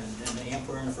and Germany and the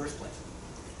emperor in the first place.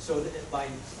 So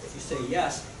if you say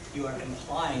yes, you are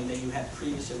implying that you had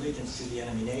previous allegiance to the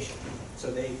enemy nation.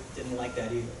 So they didn't like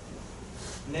that either.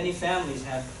 Many families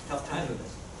had tough times with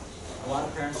this. A lot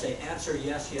of parents say, answer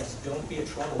yes, yes. Don't be a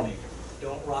troublemaker.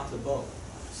 Don't rock the boat.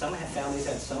 Some families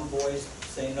had some boys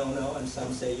say no, no, and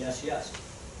some say yes, yes.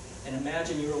 And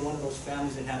imagine you were one of those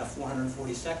families that had a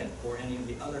 442nd or any of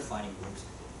the other fighting groups,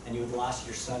 and you had lost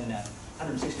your son in that.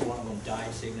 161 of them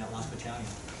died saving that Lost Battalion.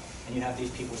 And you have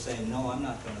these people saying, no, I'm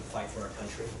not going to fight for our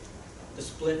country. The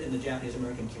split in the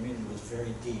Japanese-American community was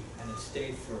very deep, and it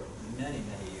stayed for many,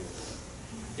 many years.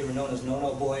 They were known as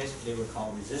no-no boys, they were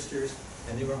called resistors,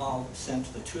 and they were all sent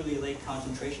to the Tule Lake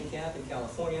concentration camp in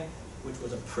California, which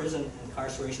was a prison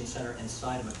incarceration center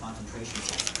inside of a concentration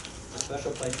camp. A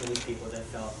special place for these people that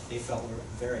they felt were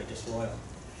very disloyal.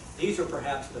 These are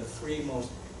perhaps the three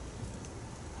most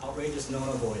outrageous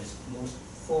no-no boys, most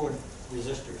forward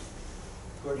resistors.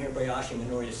 Gordon Hirabayashi,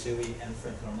 Minoru Yasui, and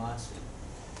Fred Korematsu.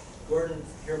 Gordon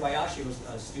Hirabayashi was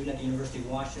a student at the University of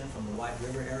Washington from the White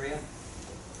River area.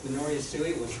 Minoru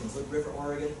Yasui was from Hood River,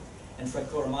 Oregon, and Fred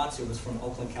Korematsu was from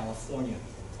Oakland, California.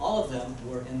 All of them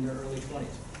were in their early 20s.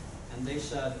 And they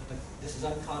said, this is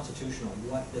unconstitutional,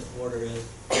 what this order is,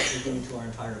 what we're doing to our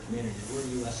entire community. We're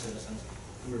U.S. citizens,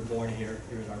 we were born here,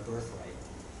 here's our birthright.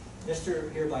 Mr.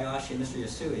 Hirabayashi and Mr.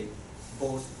 Yasui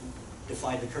both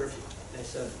defied the curfew. They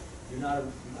said, you're not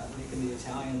making the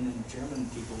Italian and German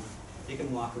people, they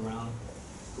can walk around.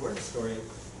 Gordon's story,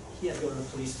 he had to go to the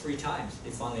police 3 times.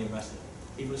 They finally arrested him.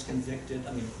 He was convicted,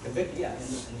 and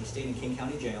he stayed in King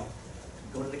County Jail.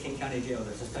 Go to the King County Jail,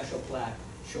 there's a special plaque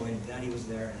showing that he was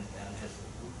there and his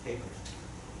papers.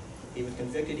 He was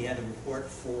convicted, he had to report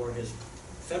for his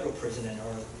federal prison in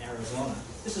Arizona.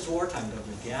 This is wartime though,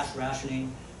 there's gas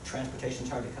rationing, transportation's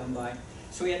hard to come by,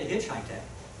 so he had to hitchhike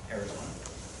to Arizona.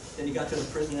 Then he got to the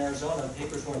prison in Arizona, the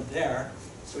papers weren't there,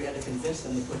 so he had to convince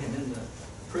them to put him in the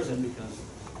prison because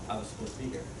I was supposed to be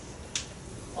here.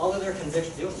 All of their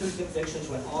convictions, those 2 convictions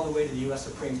went all the way to the U.S.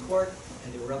 Supreme Court,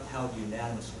 and they were upheld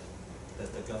unanimously,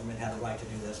 that the government had a right to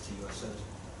do this to U.S. citizens.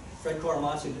 Fred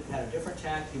Korematsu had a different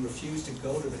tack. He refused to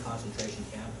go to the concentration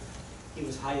camp. He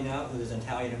was hiding out with his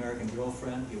Italian-American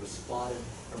girlfriend. He was spotted,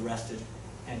 arrested,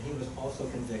 and he was also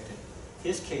convicted.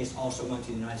 His case also went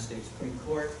to the United States Supreme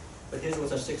Court, but his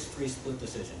was a 6-3 split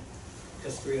decision.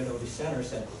 Because 3-0 dissenter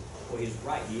said, well, he's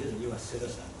right, he is a U.S.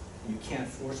 citizen. You can't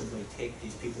forcibly take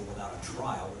these people without a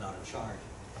trial, without a charge.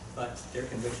 But their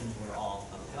convictions were all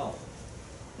upheld.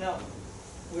 Now,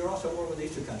 we were also at war with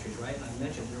these 2 countries, right? And I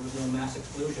mentioned there was no mass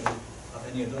exclusion of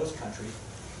any of those countries.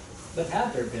 But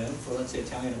had there been, for let's say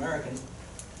Italian-American,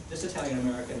 this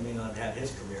Italian-American may not have had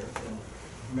his career, and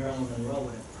Marilyn Monroe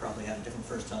would have probably had a different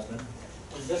first husband.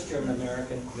 And this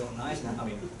German-American,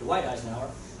 Dwight Eisenhower,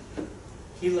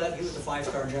 he was the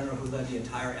 5-star general who led the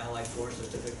entire Allied forces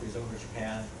to victories over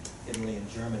Japan, Italy, and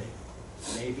Germany.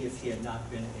 Maybe if he had not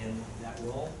been in that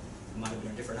role, it might have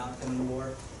been a different outcome in the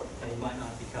war, and he might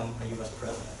not become a U.S.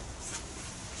 president.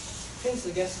 Things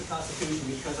against the Constitution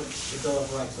because of the Bill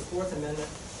of Rights. The 4th Amendment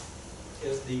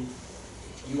is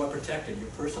you are protected. Your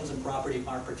persons and property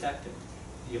are protected.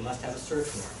 You must have a search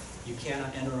warrant. You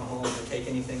cannot enter a home or take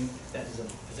anything that is a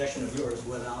possession of yours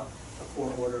without a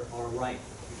court order or a right.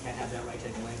 You can't have that right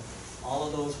taken away. All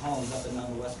of those homes up and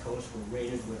down the West Coast were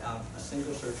raided without a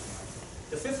single search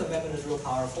warrant. The 5th Amendment is real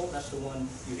powerful. That's the one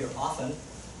you hear often. You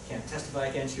can't testify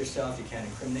against yourself. You can't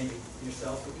incriminate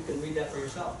yourself. But you can read that for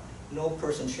yourself. No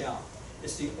person shall.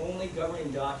 It's the only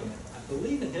governing document, I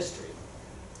believe in history,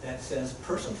 that says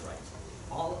persons' rights.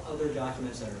 All other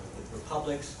documents that are with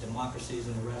republics, democracies,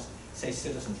 and the rest say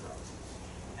citizens' rights.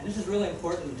 And this is really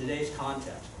important in today's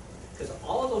context, Because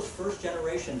all of those first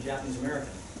generation Japanese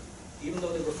Americans, even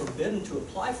though they were forbidden to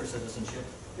apply for citizenship,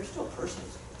 they're still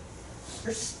persons.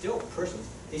 They're still persons.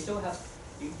 They still have,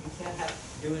 you can't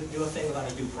do a thing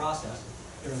without a due process.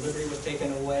 Their liberty was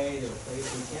taken away, they were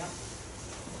placed in camp.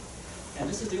 And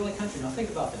this is the only country, now think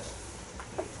about this.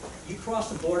 You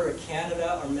cross the border at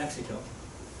Canada or Mexico,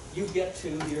 you get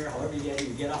to here, however you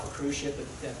get off a cruise ship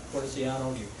at Port of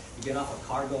Seattle, you get off a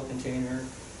cargo container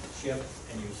ship,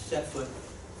 and you set foot.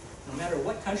 No matter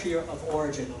what country of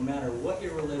origin, no matter what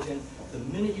your religion, the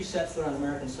minute you set foot on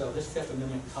American soil, this Fifth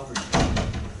Amendment covers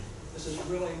you. This is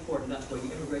really important. That's why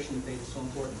the immigration debate is so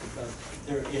important, because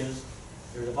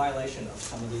there's a violation of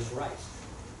some of these rights.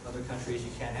 Other countries, you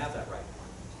can't have that right.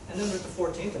 And then there's the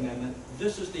 14th Amendment.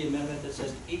 This is the amendment that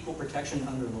says equal protection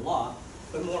under the law.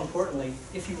 But more importantly,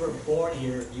 if you were born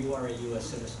here, you are a U.S.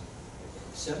 citizen.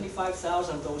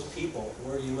 75,000 of those people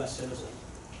were U.S. citizens.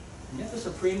 And yet the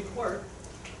Supreme Court,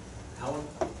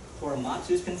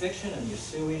 Korematsu's conviction and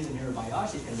Yasui's and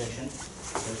Hirabayashi's conviction,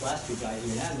 those last two guys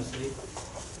unanimously,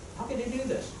 how could they do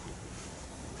this?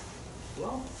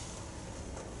 Well,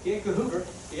 J. Edgar Hoover,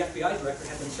 the FBI director,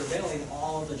 had been surveilling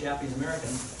all of the Japanese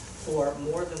Americans for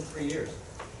more than 3 years.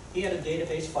 He had a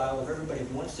database file of everybody of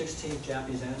 1/16th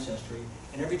Japanese ancestry,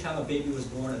 and every time a baby was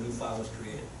born, a new file was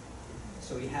created.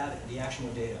 So he had the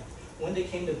actionable data. When they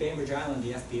came to Bainbridge Island,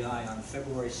 the FBI, on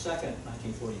February 2nd,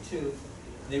 1942,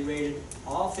 they raided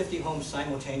all 50 homes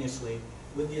simultaneously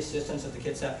with the assistance of the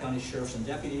Kitsap County sheriffs and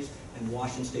deputies and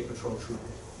Washington State Patrol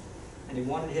troopers. And they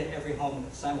wanted to hit every home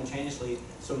simultaneously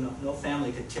so no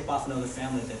family could tip off another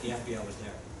family that the FBI was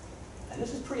there. And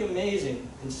this is pretty amazing,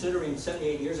 considering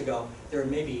 78 years ago, there were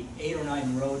maybe 8 or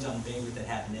 9 roads on Bainbridge that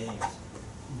had names.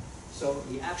 So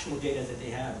the actual data that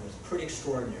they had was pretty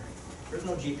extraordinary. There's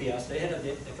no GPS, they had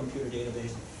a computer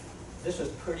database. This was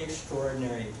pretty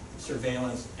extraordinary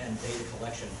surveillance and data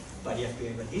collection by the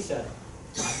FBI, but he said,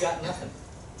 I've got nothing.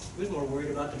 He was more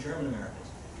worried about the German Americans.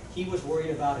 He was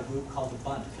worried about a group called the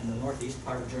Bund in the northeast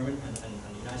part of Germany and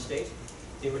the United States.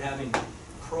 They were having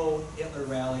pro-Hitler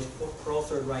rallies,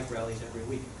 pro-Third Reich rallies every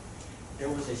week. There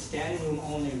was a standing room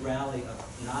only rally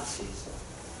of Nazis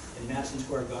in Madison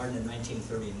Square Garden in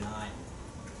 1939,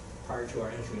 prior to our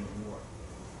entry into war.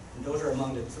 And those are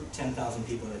among the 10,000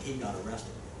 people that he got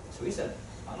arrested. So he said,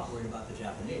 I'm not worried about the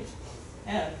Japanese.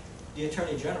 And the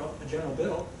Attorney General, General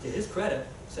Biddle, to his credit,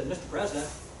 said, Mr. President,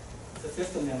 the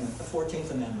 5th Amendment, the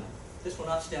 14th Amendment, this will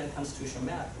not stand constitutional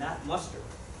muster.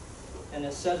 And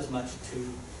it said as much to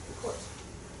the courts.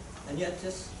 And yet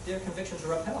their convictions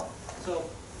are upheld. So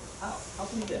how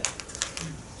can you do that?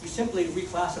 You simply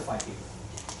reclassify people.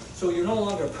 So you're no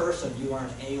longer a person, you are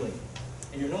an alien.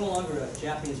 And you're no longer a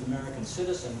Japanese American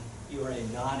citizen, you are a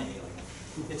non-alien.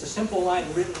 It's a simple line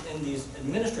written in these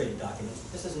administrative documents.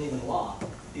 This isn't even law.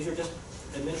 These are just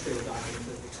administrative documents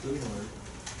with exclusion order.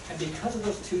 And because of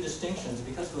those two distinctions,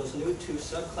 because of those new two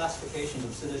subclassifications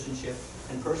of citizenship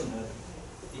and personhood,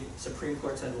 the Supreme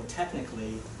Court said, well,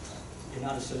 technically, you're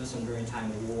not a citizen during time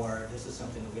of war. This is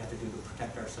something that we have to do to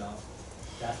protect ourselves.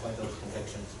 That's why those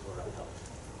convictions were upheld.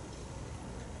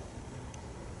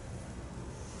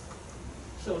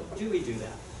 So do we do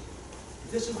that?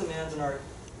 This is the Manzanar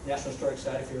National Historic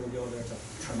Site. If you ever go there, it's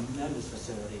a tremendous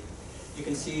facility. You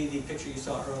can see the picture you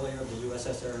saw earlier of the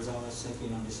USS Arizona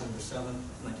sinking on December 7,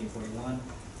 1941,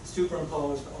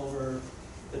 superimposed over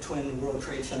the twin World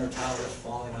Trade Center towers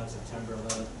falling on September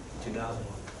 11, 2001.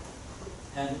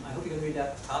 And I hope you can read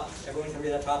that top, everyone can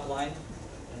read that top line.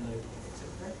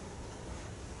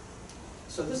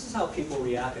 So this is how people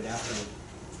reacted after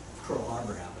Pearl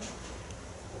Harbor happened.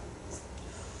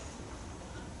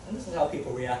 And this is how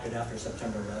people reacted after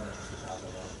September 11,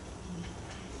 2001.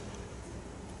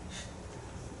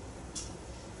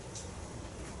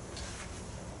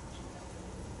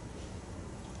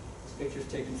 This picture is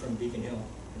taken from Beacon Hill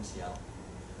in Seattle.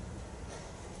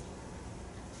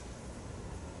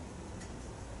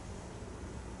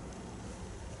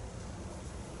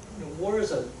 You know, war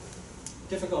is a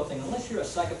difficult thing. Unless you're a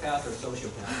psychopath or a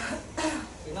sociopath,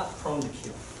 you're not prone to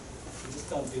kill. You just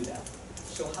don't do that.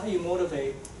 So how do you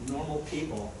motivate normal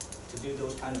people to do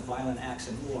those kind of violent acts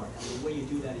in war? And the way you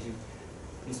do that is you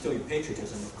instill your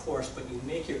patriotism, of course, but you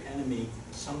make your enemy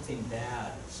something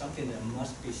bad, something that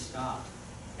must be stopped.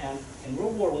 And in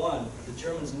World War I, the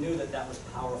Germans knew that that was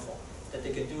powerful, that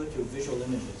they could do it through visual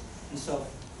images. And so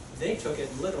they took it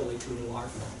literally to a new art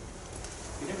form.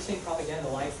 You've never seen propaganda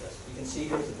like this. You can see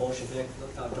here's the Bolshevik,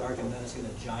 look how dark and menacing,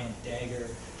 the giant dagger,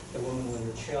 the woman with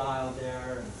her child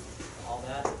there, and all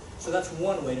that. So that's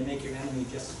one way to make your enemy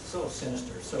just so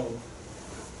sinister, so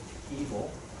evil,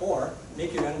 or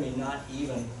make your enemy not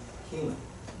even human.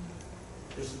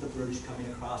 This is the British coming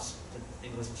across the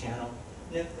English Channel.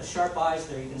 And the sharp eyes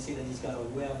there, you can see that he's got a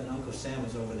web, and Uncle Sam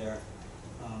is over there,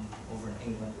 over in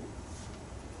England.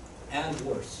 And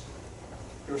worse,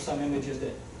 there are some images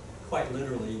that quite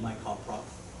literally you might call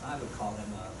I would call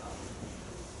them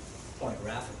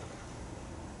pornographic.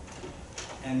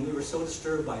 And we were so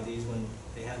disturbed by these when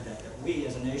they had that we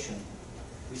as a nation,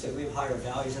 we said we have higher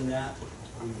values than that.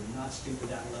 We would not stoop to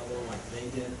that level like they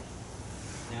did.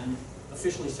 And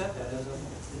officially set that as an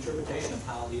interpretation of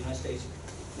how the United States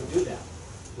would do that,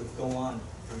 would go on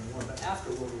during the war, but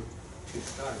after World War II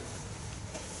started.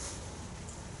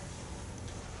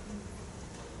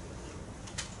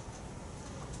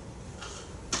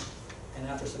 And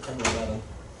after September 11th,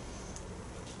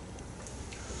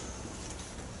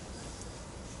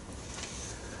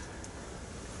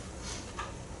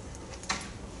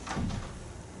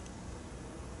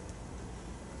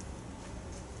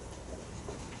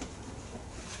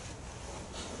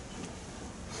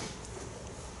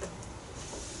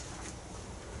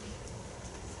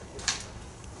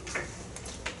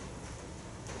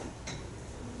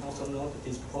 also note that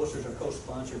these posters are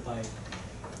co-sponsored by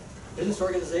business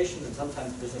organizations and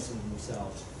sometimes businesses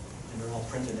themselves, and they're all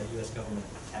printed at U.S. government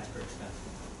taxpayer expense.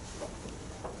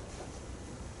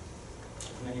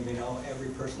 Many of you know every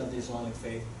person of the Islamic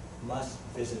faith must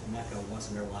visit Mecca once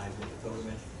in their lives with the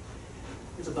pilgrimage.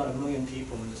 There's about 1 million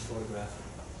people in this photograph.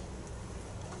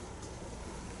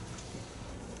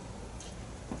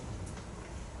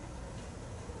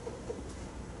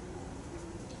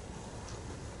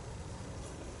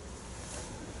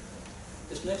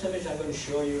 This next image I'm going to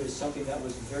show you is something that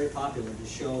was very popular to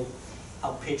show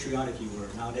how patriotic you were.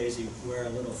 Nowadays you wear a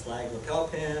little flag lapel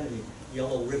pin and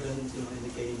yellow ribbons,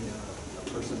 indicating a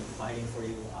person fighting for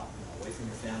you, away from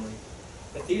your family.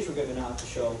 But these were given out to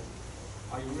show,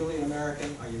 are you really an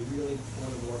American? Are you really for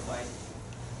the war fight?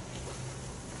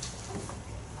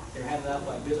 They're handed out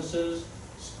by businesses,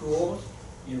 schools,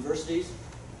 universities,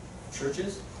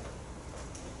 churches.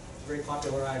 It's a very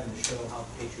popular item to show how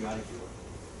patriotic you were.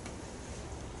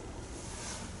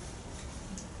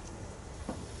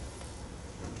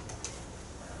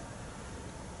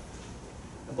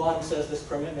 The bottom says this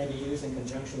permit may be used in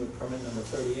conjunction with permit number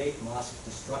 38, mosque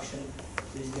destruction.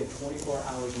 Please give 24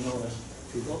 hours notice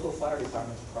to local fire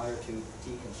departments prior to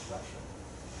deconstruction.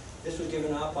 This was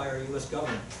given out by our U.S.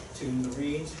 government to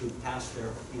Marines who passed their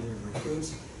either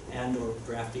recruits and or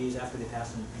draftees after they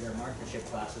passed their marksmanship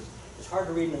classes. It's hard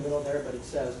to read in the middle there, but it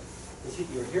says,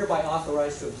 you're hereby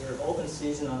authorized to observe open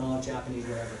season on all Japanese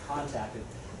wherever contacted.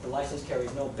 The license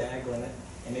carries no bag limit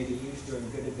and may be used during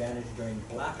good advantage during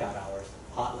blackout hours.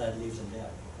 Hot lead leaves them dead.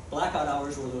 Blackout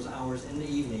hours were those hours in the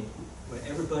evening when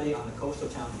everybody on the coastal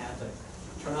town had to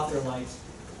turn off their lights,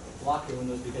 block their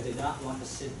windows because they did not want the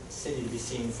city to be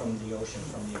seen from the ocean,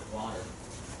 from the water.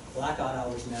 Blackout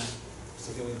hours meant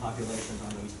civilian populations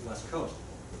on the west coast.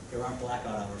 There aren't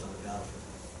blackout hours on the battlefield.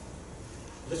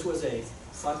 This was a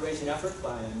fundraising effort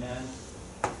by a man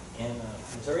in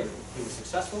Missouri. He was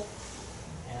successful,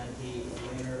 and he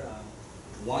later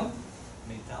won.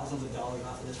 Made thousands of dollars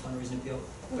off of this fundraising appeal,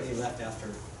 but he left after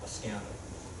a scandal.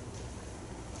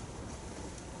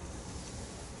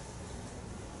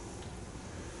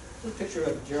 This is a picture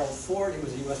of Gerald Ford. He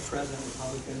was a U.S. president,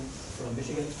 Republican from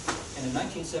Michigan, and in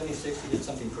 1976 he did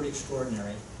something pretty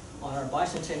extraordinary. On our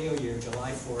bicentennial year,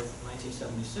 July 4th,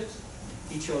 1976,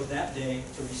 he chose that day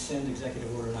to rescind Executive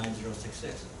Order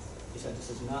 9066. He said, this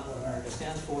is not what America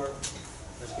stands for.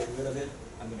 Let's get rid of it.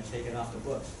 I'm going to take it off the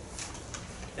books.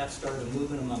 That started a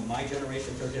movement among my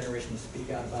generation, third generation, to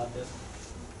speak out about this.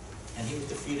 And he was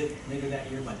defeated later that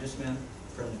year by this man,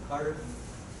 President Carter,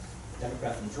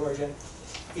 Democrat from Georgia.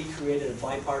 He created a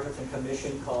bipartisan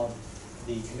commission called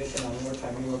the Commission on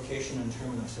Wartime Relocation and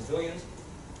Internment of Civilians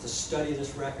to study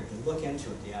this record, to look into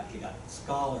it. He got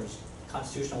scholars,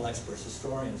 constitutional experts,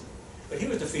 historians. But he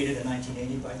was defeated in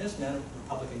 1980 by this man,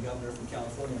 Republican governor from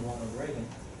California, Ronald Reagan.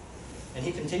 And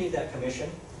he continued that commission.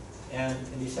 And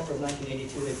in December of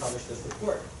 1982, they published this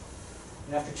report.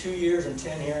 And after 2 years and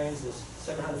 10 hearings, this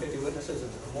 750 witnesses,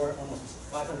 almost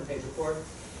 500-page report,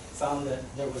 found that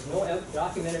there was no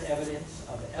documented evidence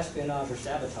of espionage or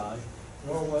sabotage,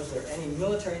 nor was there any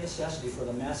military necessity for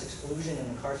the mass exclusion and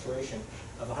incarceration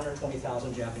of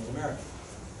 120,000 Japanese Americans.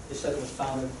 They said it was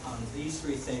founded on these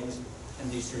three things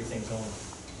and these three things only.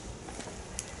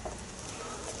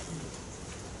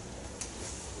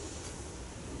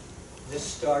 This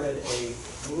started a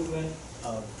movement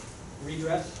of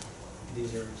redress.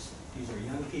 These are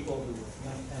young people,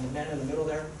 and the man in the middle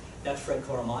there, that's Fred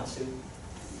Korematsu.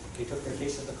 They took their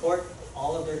cases to court.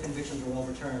 All of their convictions were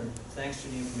overturned thanks to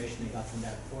the information they got from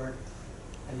that report.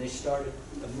 and they started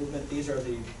a movement. These are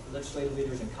the legislative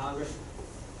leaders in Congress.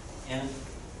 And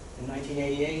in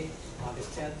 1988,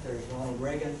 August 10th, there's Ronald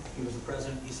Reagan. He was the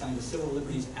president. He signed the Civil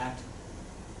Liberties Act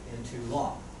into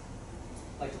law.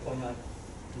 I'd like to point out,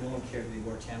 no one cared that he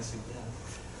wore tan suit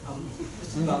then.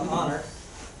 This is about honor.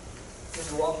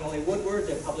 Mr. Walt and Millie Woodward,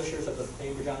 they're publishers of the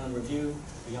Bainbridge Island Review,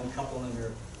 a young couple in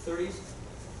their 30s.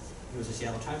 He was a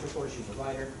Seattle Times reporter, she was a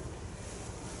writer.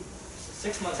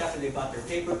 6 months after they bought their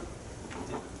paper,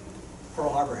 Pearl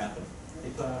Harbor happened. They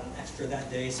put on an extra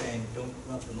that day saying, don't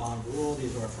rub the mob rule,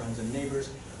 these are our friends and neighbors.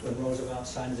 When Roosevelt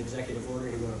signed his executive order,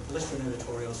 he wrote a blistering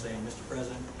editorial saying, Mr.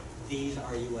 President, these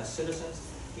are U.S. citizens.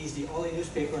 He's the only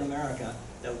newspaper in America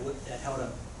that held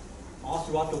all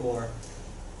throughout the war,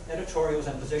 editorials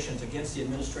and positions against the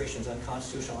administration's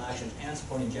unconstitutional actions and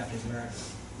supporting Japanese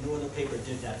Americans. No other paper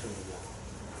did that during the war.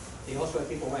 They also had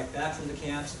people write back from the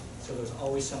camps, so there was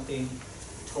always something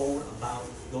told about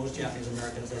those Japanese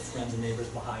Americans as friends and neighbors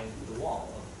behind the wall,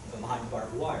 behind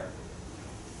barbed wire.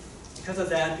 Because of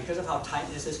that, because of how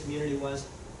tight-knit this community was,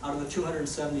 out of the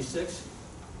 276,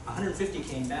 150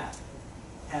 came back.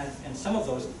 And some of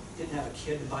those didn't have a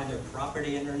kid to buy their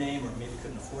property in their name, or maybe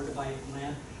couldn't afford to buy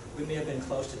land. We may have been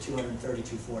close to 230,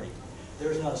 240.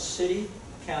 There is not a city,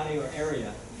 county, or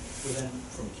area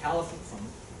from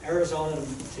Arizona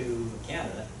to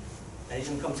Canada that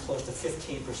even comes close to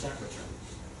 15% return.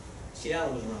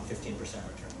 Seattle was around 15%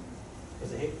 return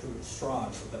because the hate crew was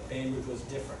strong, but Bainbridge was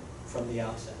different from the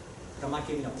outset. But I'm not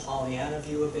giving a Pollyanna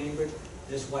view of Bainbridge.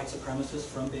 This white supremacist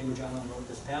from Bainbridge Island wrote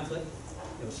this pamphlet.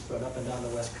 It was spread up and down the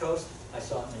West Coast. I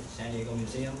saw it in the San Diego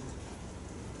Museum.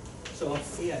 So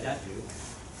he had that view.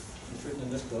 It's written in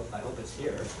this book. I hope it's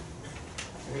here.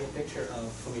 Here's a picture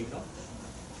of Fumiko,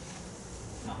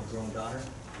 now her grown daughter.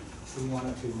 We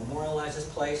wanted to memorialize this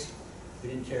place. We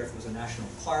didn't care if it was a national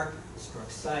park, historic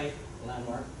site,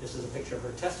 landmark. This is a picture of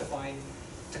her testifying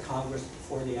to Congress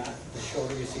for the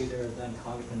shoulder you see there, then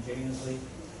Congressman Jay Inslee.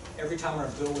 Every time our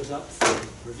bill was up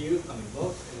for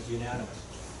vote, it was unanimous.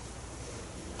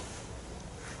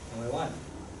 And we won.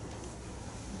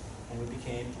 And we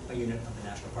became a unit of the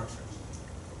National Park Service.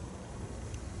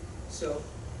 So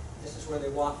this is where they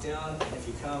walk down, and if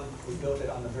you come, we built it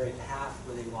on the very path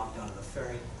where they walk down to the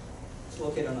ferry. It's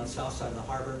located on the south side of the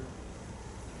harbor.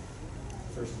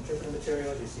 First interpretive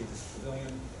materials, you see this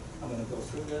pavilion. I'm going to go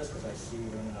through this because I see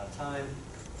we're running out of time.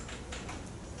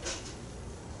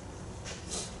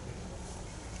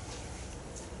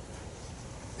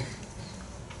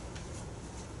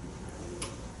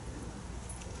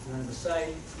 We're in the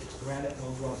site. It's granite,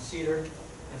 no-grown cedar.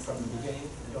 And from the beginning,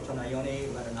 Doto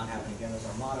Nayoni, let it not happen again, is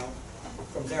our motto.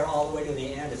 From there all the way to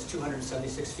the end, it's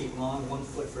 276 feet long, 1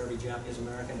 foot for every Japanese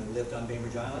American who lived on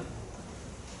Bainbridge Island.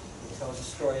 It tells a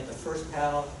story at the first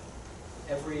panel.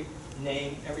 Every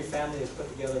family is put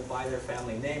together by their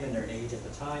family name and their age at the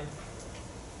time.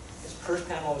 This first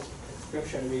panel's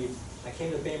inscription reads, I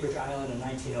came to Bainbridge Island in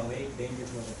 1908.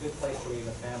 Bainbridge was a good place to raise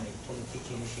a family,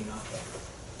 Tomokichi Nishinaka.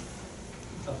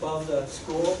 Above the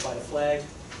school, by the flag,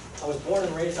 I was born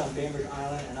and raised on Bainbridge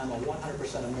Island, and I'm a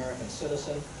 100% American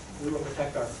citizen. We will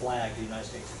protect our flag, the United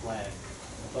States flag.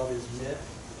 Above is mid.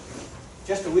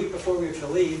 Just a week before we were to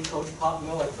leave, Coach Pop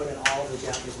Miller put in all of the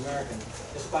Japanese Americans.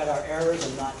 Despite our errors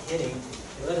and not hitting,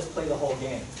 they let us play the whole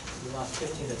game. We lost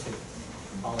 15-2,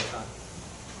 all the time.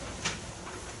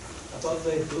 Above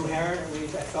the Blue Heron,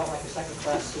 I felt like a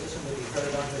second-class citizen would be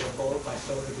herded onto the boat by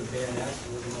soldiers with bayonets.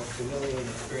 It was the most humiliating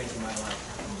experience in my life.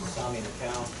 Saw me in the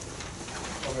cow.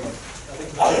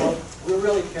 We were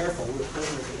really careful. We were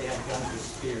prisoners, but they had guns with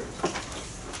spears.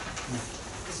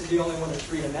 This is the only one that's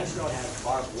three-dimensional. It has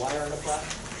barbed wire on the front.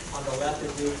 On the left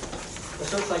is the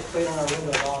searchlight played on our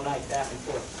windows all night, back and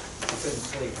forth. I couldn't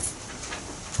sleep.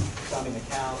 Saw me in the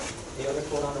cow. The other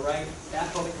quote on the right,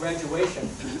 back home at graduation,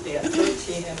 they had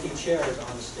 13 empty chairs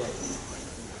on the stage.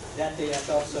 That day I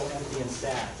felt so empty and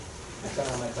sad. I sat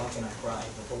on my bunk and I cried.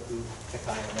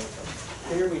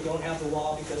 Here we don't have the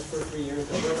wall because for 3 years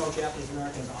there were no Japanese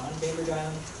Americans on Bainbridge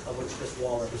Island, of which this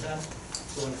wall represents.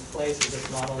 So in its place is this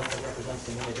model that represents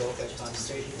the Moriwaki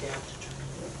concentration camp.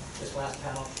 This last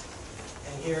panel.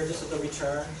 And here, this is the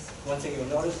return. One thing you'll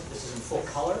notice, this is in full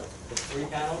color. It's 3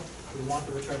 panels. We want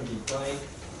the return to be bright,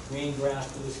 green grass,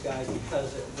 blue skies,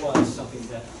 because it was something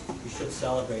that we should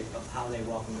celebrate of how they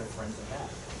welcomed their friends and back.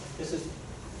 This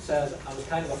says, I was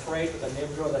kind of afraid, but the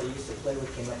neighbor girl that I used to play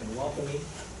with came up and welcomed me.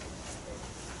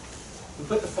 We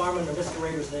put the farm under Mr.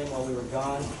 Rader's name while we were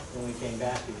gone. When we came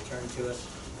back, he returned to us.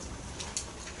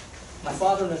 My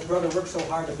father and his brother worked so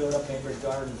hard to build up Bainbridge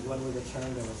Gardens. When we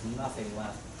returned, there was nothing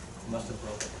left. We must have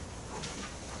broken it.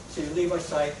 So you leave our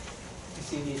site, you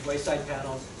see these wayside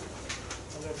panels.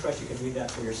 I'm going to trust you can read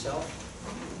that for yourself.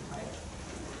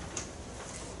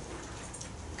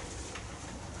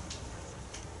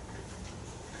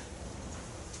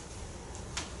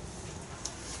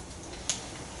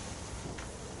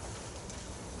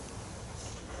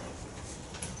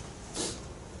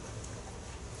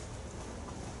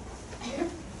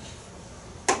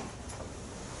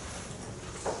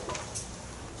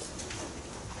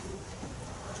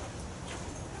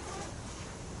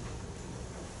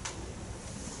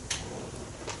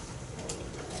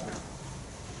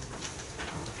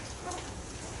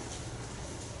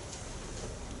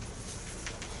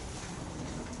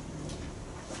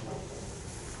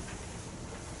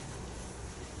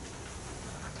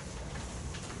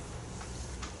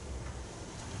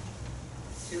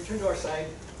 So you return to our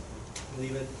site,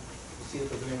 leave it. You see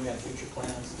that we have future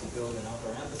plans to build an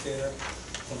outdoor amphitheater,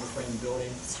 timber frame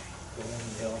building, building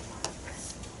the hill.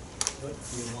 What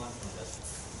do you want from this?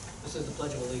 This is the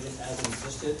Pledge of Allegiance as it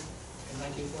existed in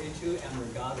 1942, and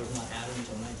where God was not added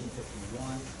until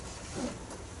 1951.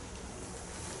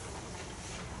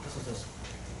 This is a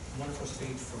wonderful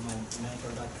speech from my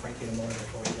mentor, Dr. Frankie Demore,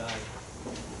 before he died.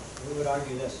 We would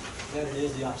argue this, that it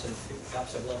is the opposite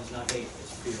of love is not hate,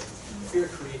 it's fear. Fear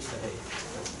creates the hate.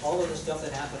 All of the stuff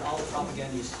that happened, all the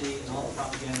propaganda you see, and all the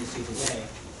propaganda you see today,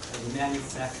 is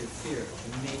manufactured fear to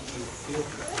make you feel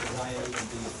anxiety and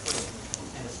be afraid.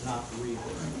 And it's not real.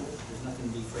 There's nothing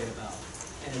to be afraid about.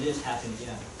 And it is happening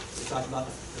again. We talked about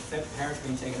the parents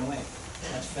being taken away.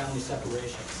 That's family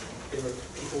separation. People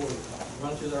were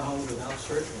run through their homes without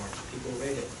search warrants. People were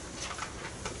raided.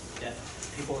 That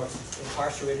people are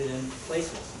incarcerated in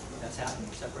places. That's happening.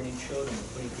 Separating children and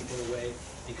putting people away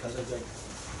because of their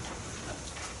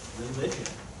religion.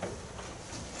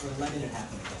 We're letting it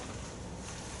happen again.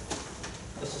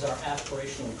 This is our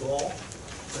aspirational goal,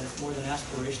 but it's more than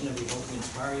aspiration that we hope to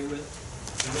inspire you with.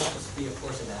 We want this to be a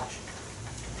course of action.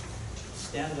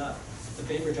 Stand up. The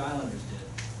Bay Bridge Islanders did.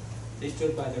 They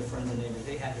stood by their friends and neighbors.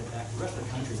 They had their back. The rest of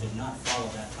the country did not follow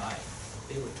that tide.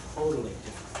 They were totally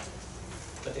different.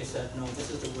 But they said, no, this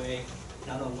is the way,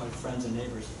 not only my friends and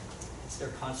neighbors, it's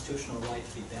their constitutional right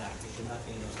to be back. They should not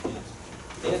be in those camps.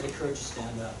 They had the courage to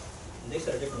stand up. And they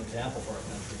set a different example for our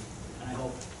country. And I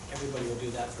hope everybody will do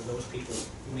that for those people.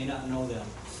 You may not know them,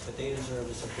 but they deserve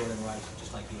the support and rights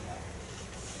just like you have.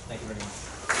 Thank you very much.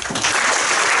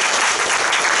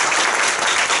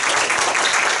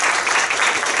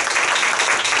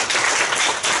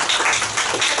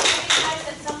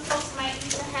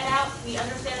 We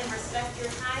understand and respect your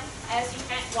time. As you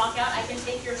walk out, I can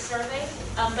take your survey,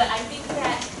 but I think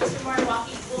that Mr.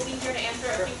 Moriwaki will be here to answer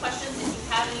a few questions if you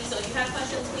have any. So if you have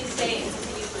questions, please stay and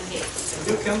continue to engage. If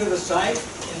you come to the site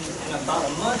in about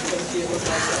a month, you're going to see it look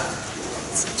like that.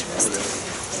 It's interesting.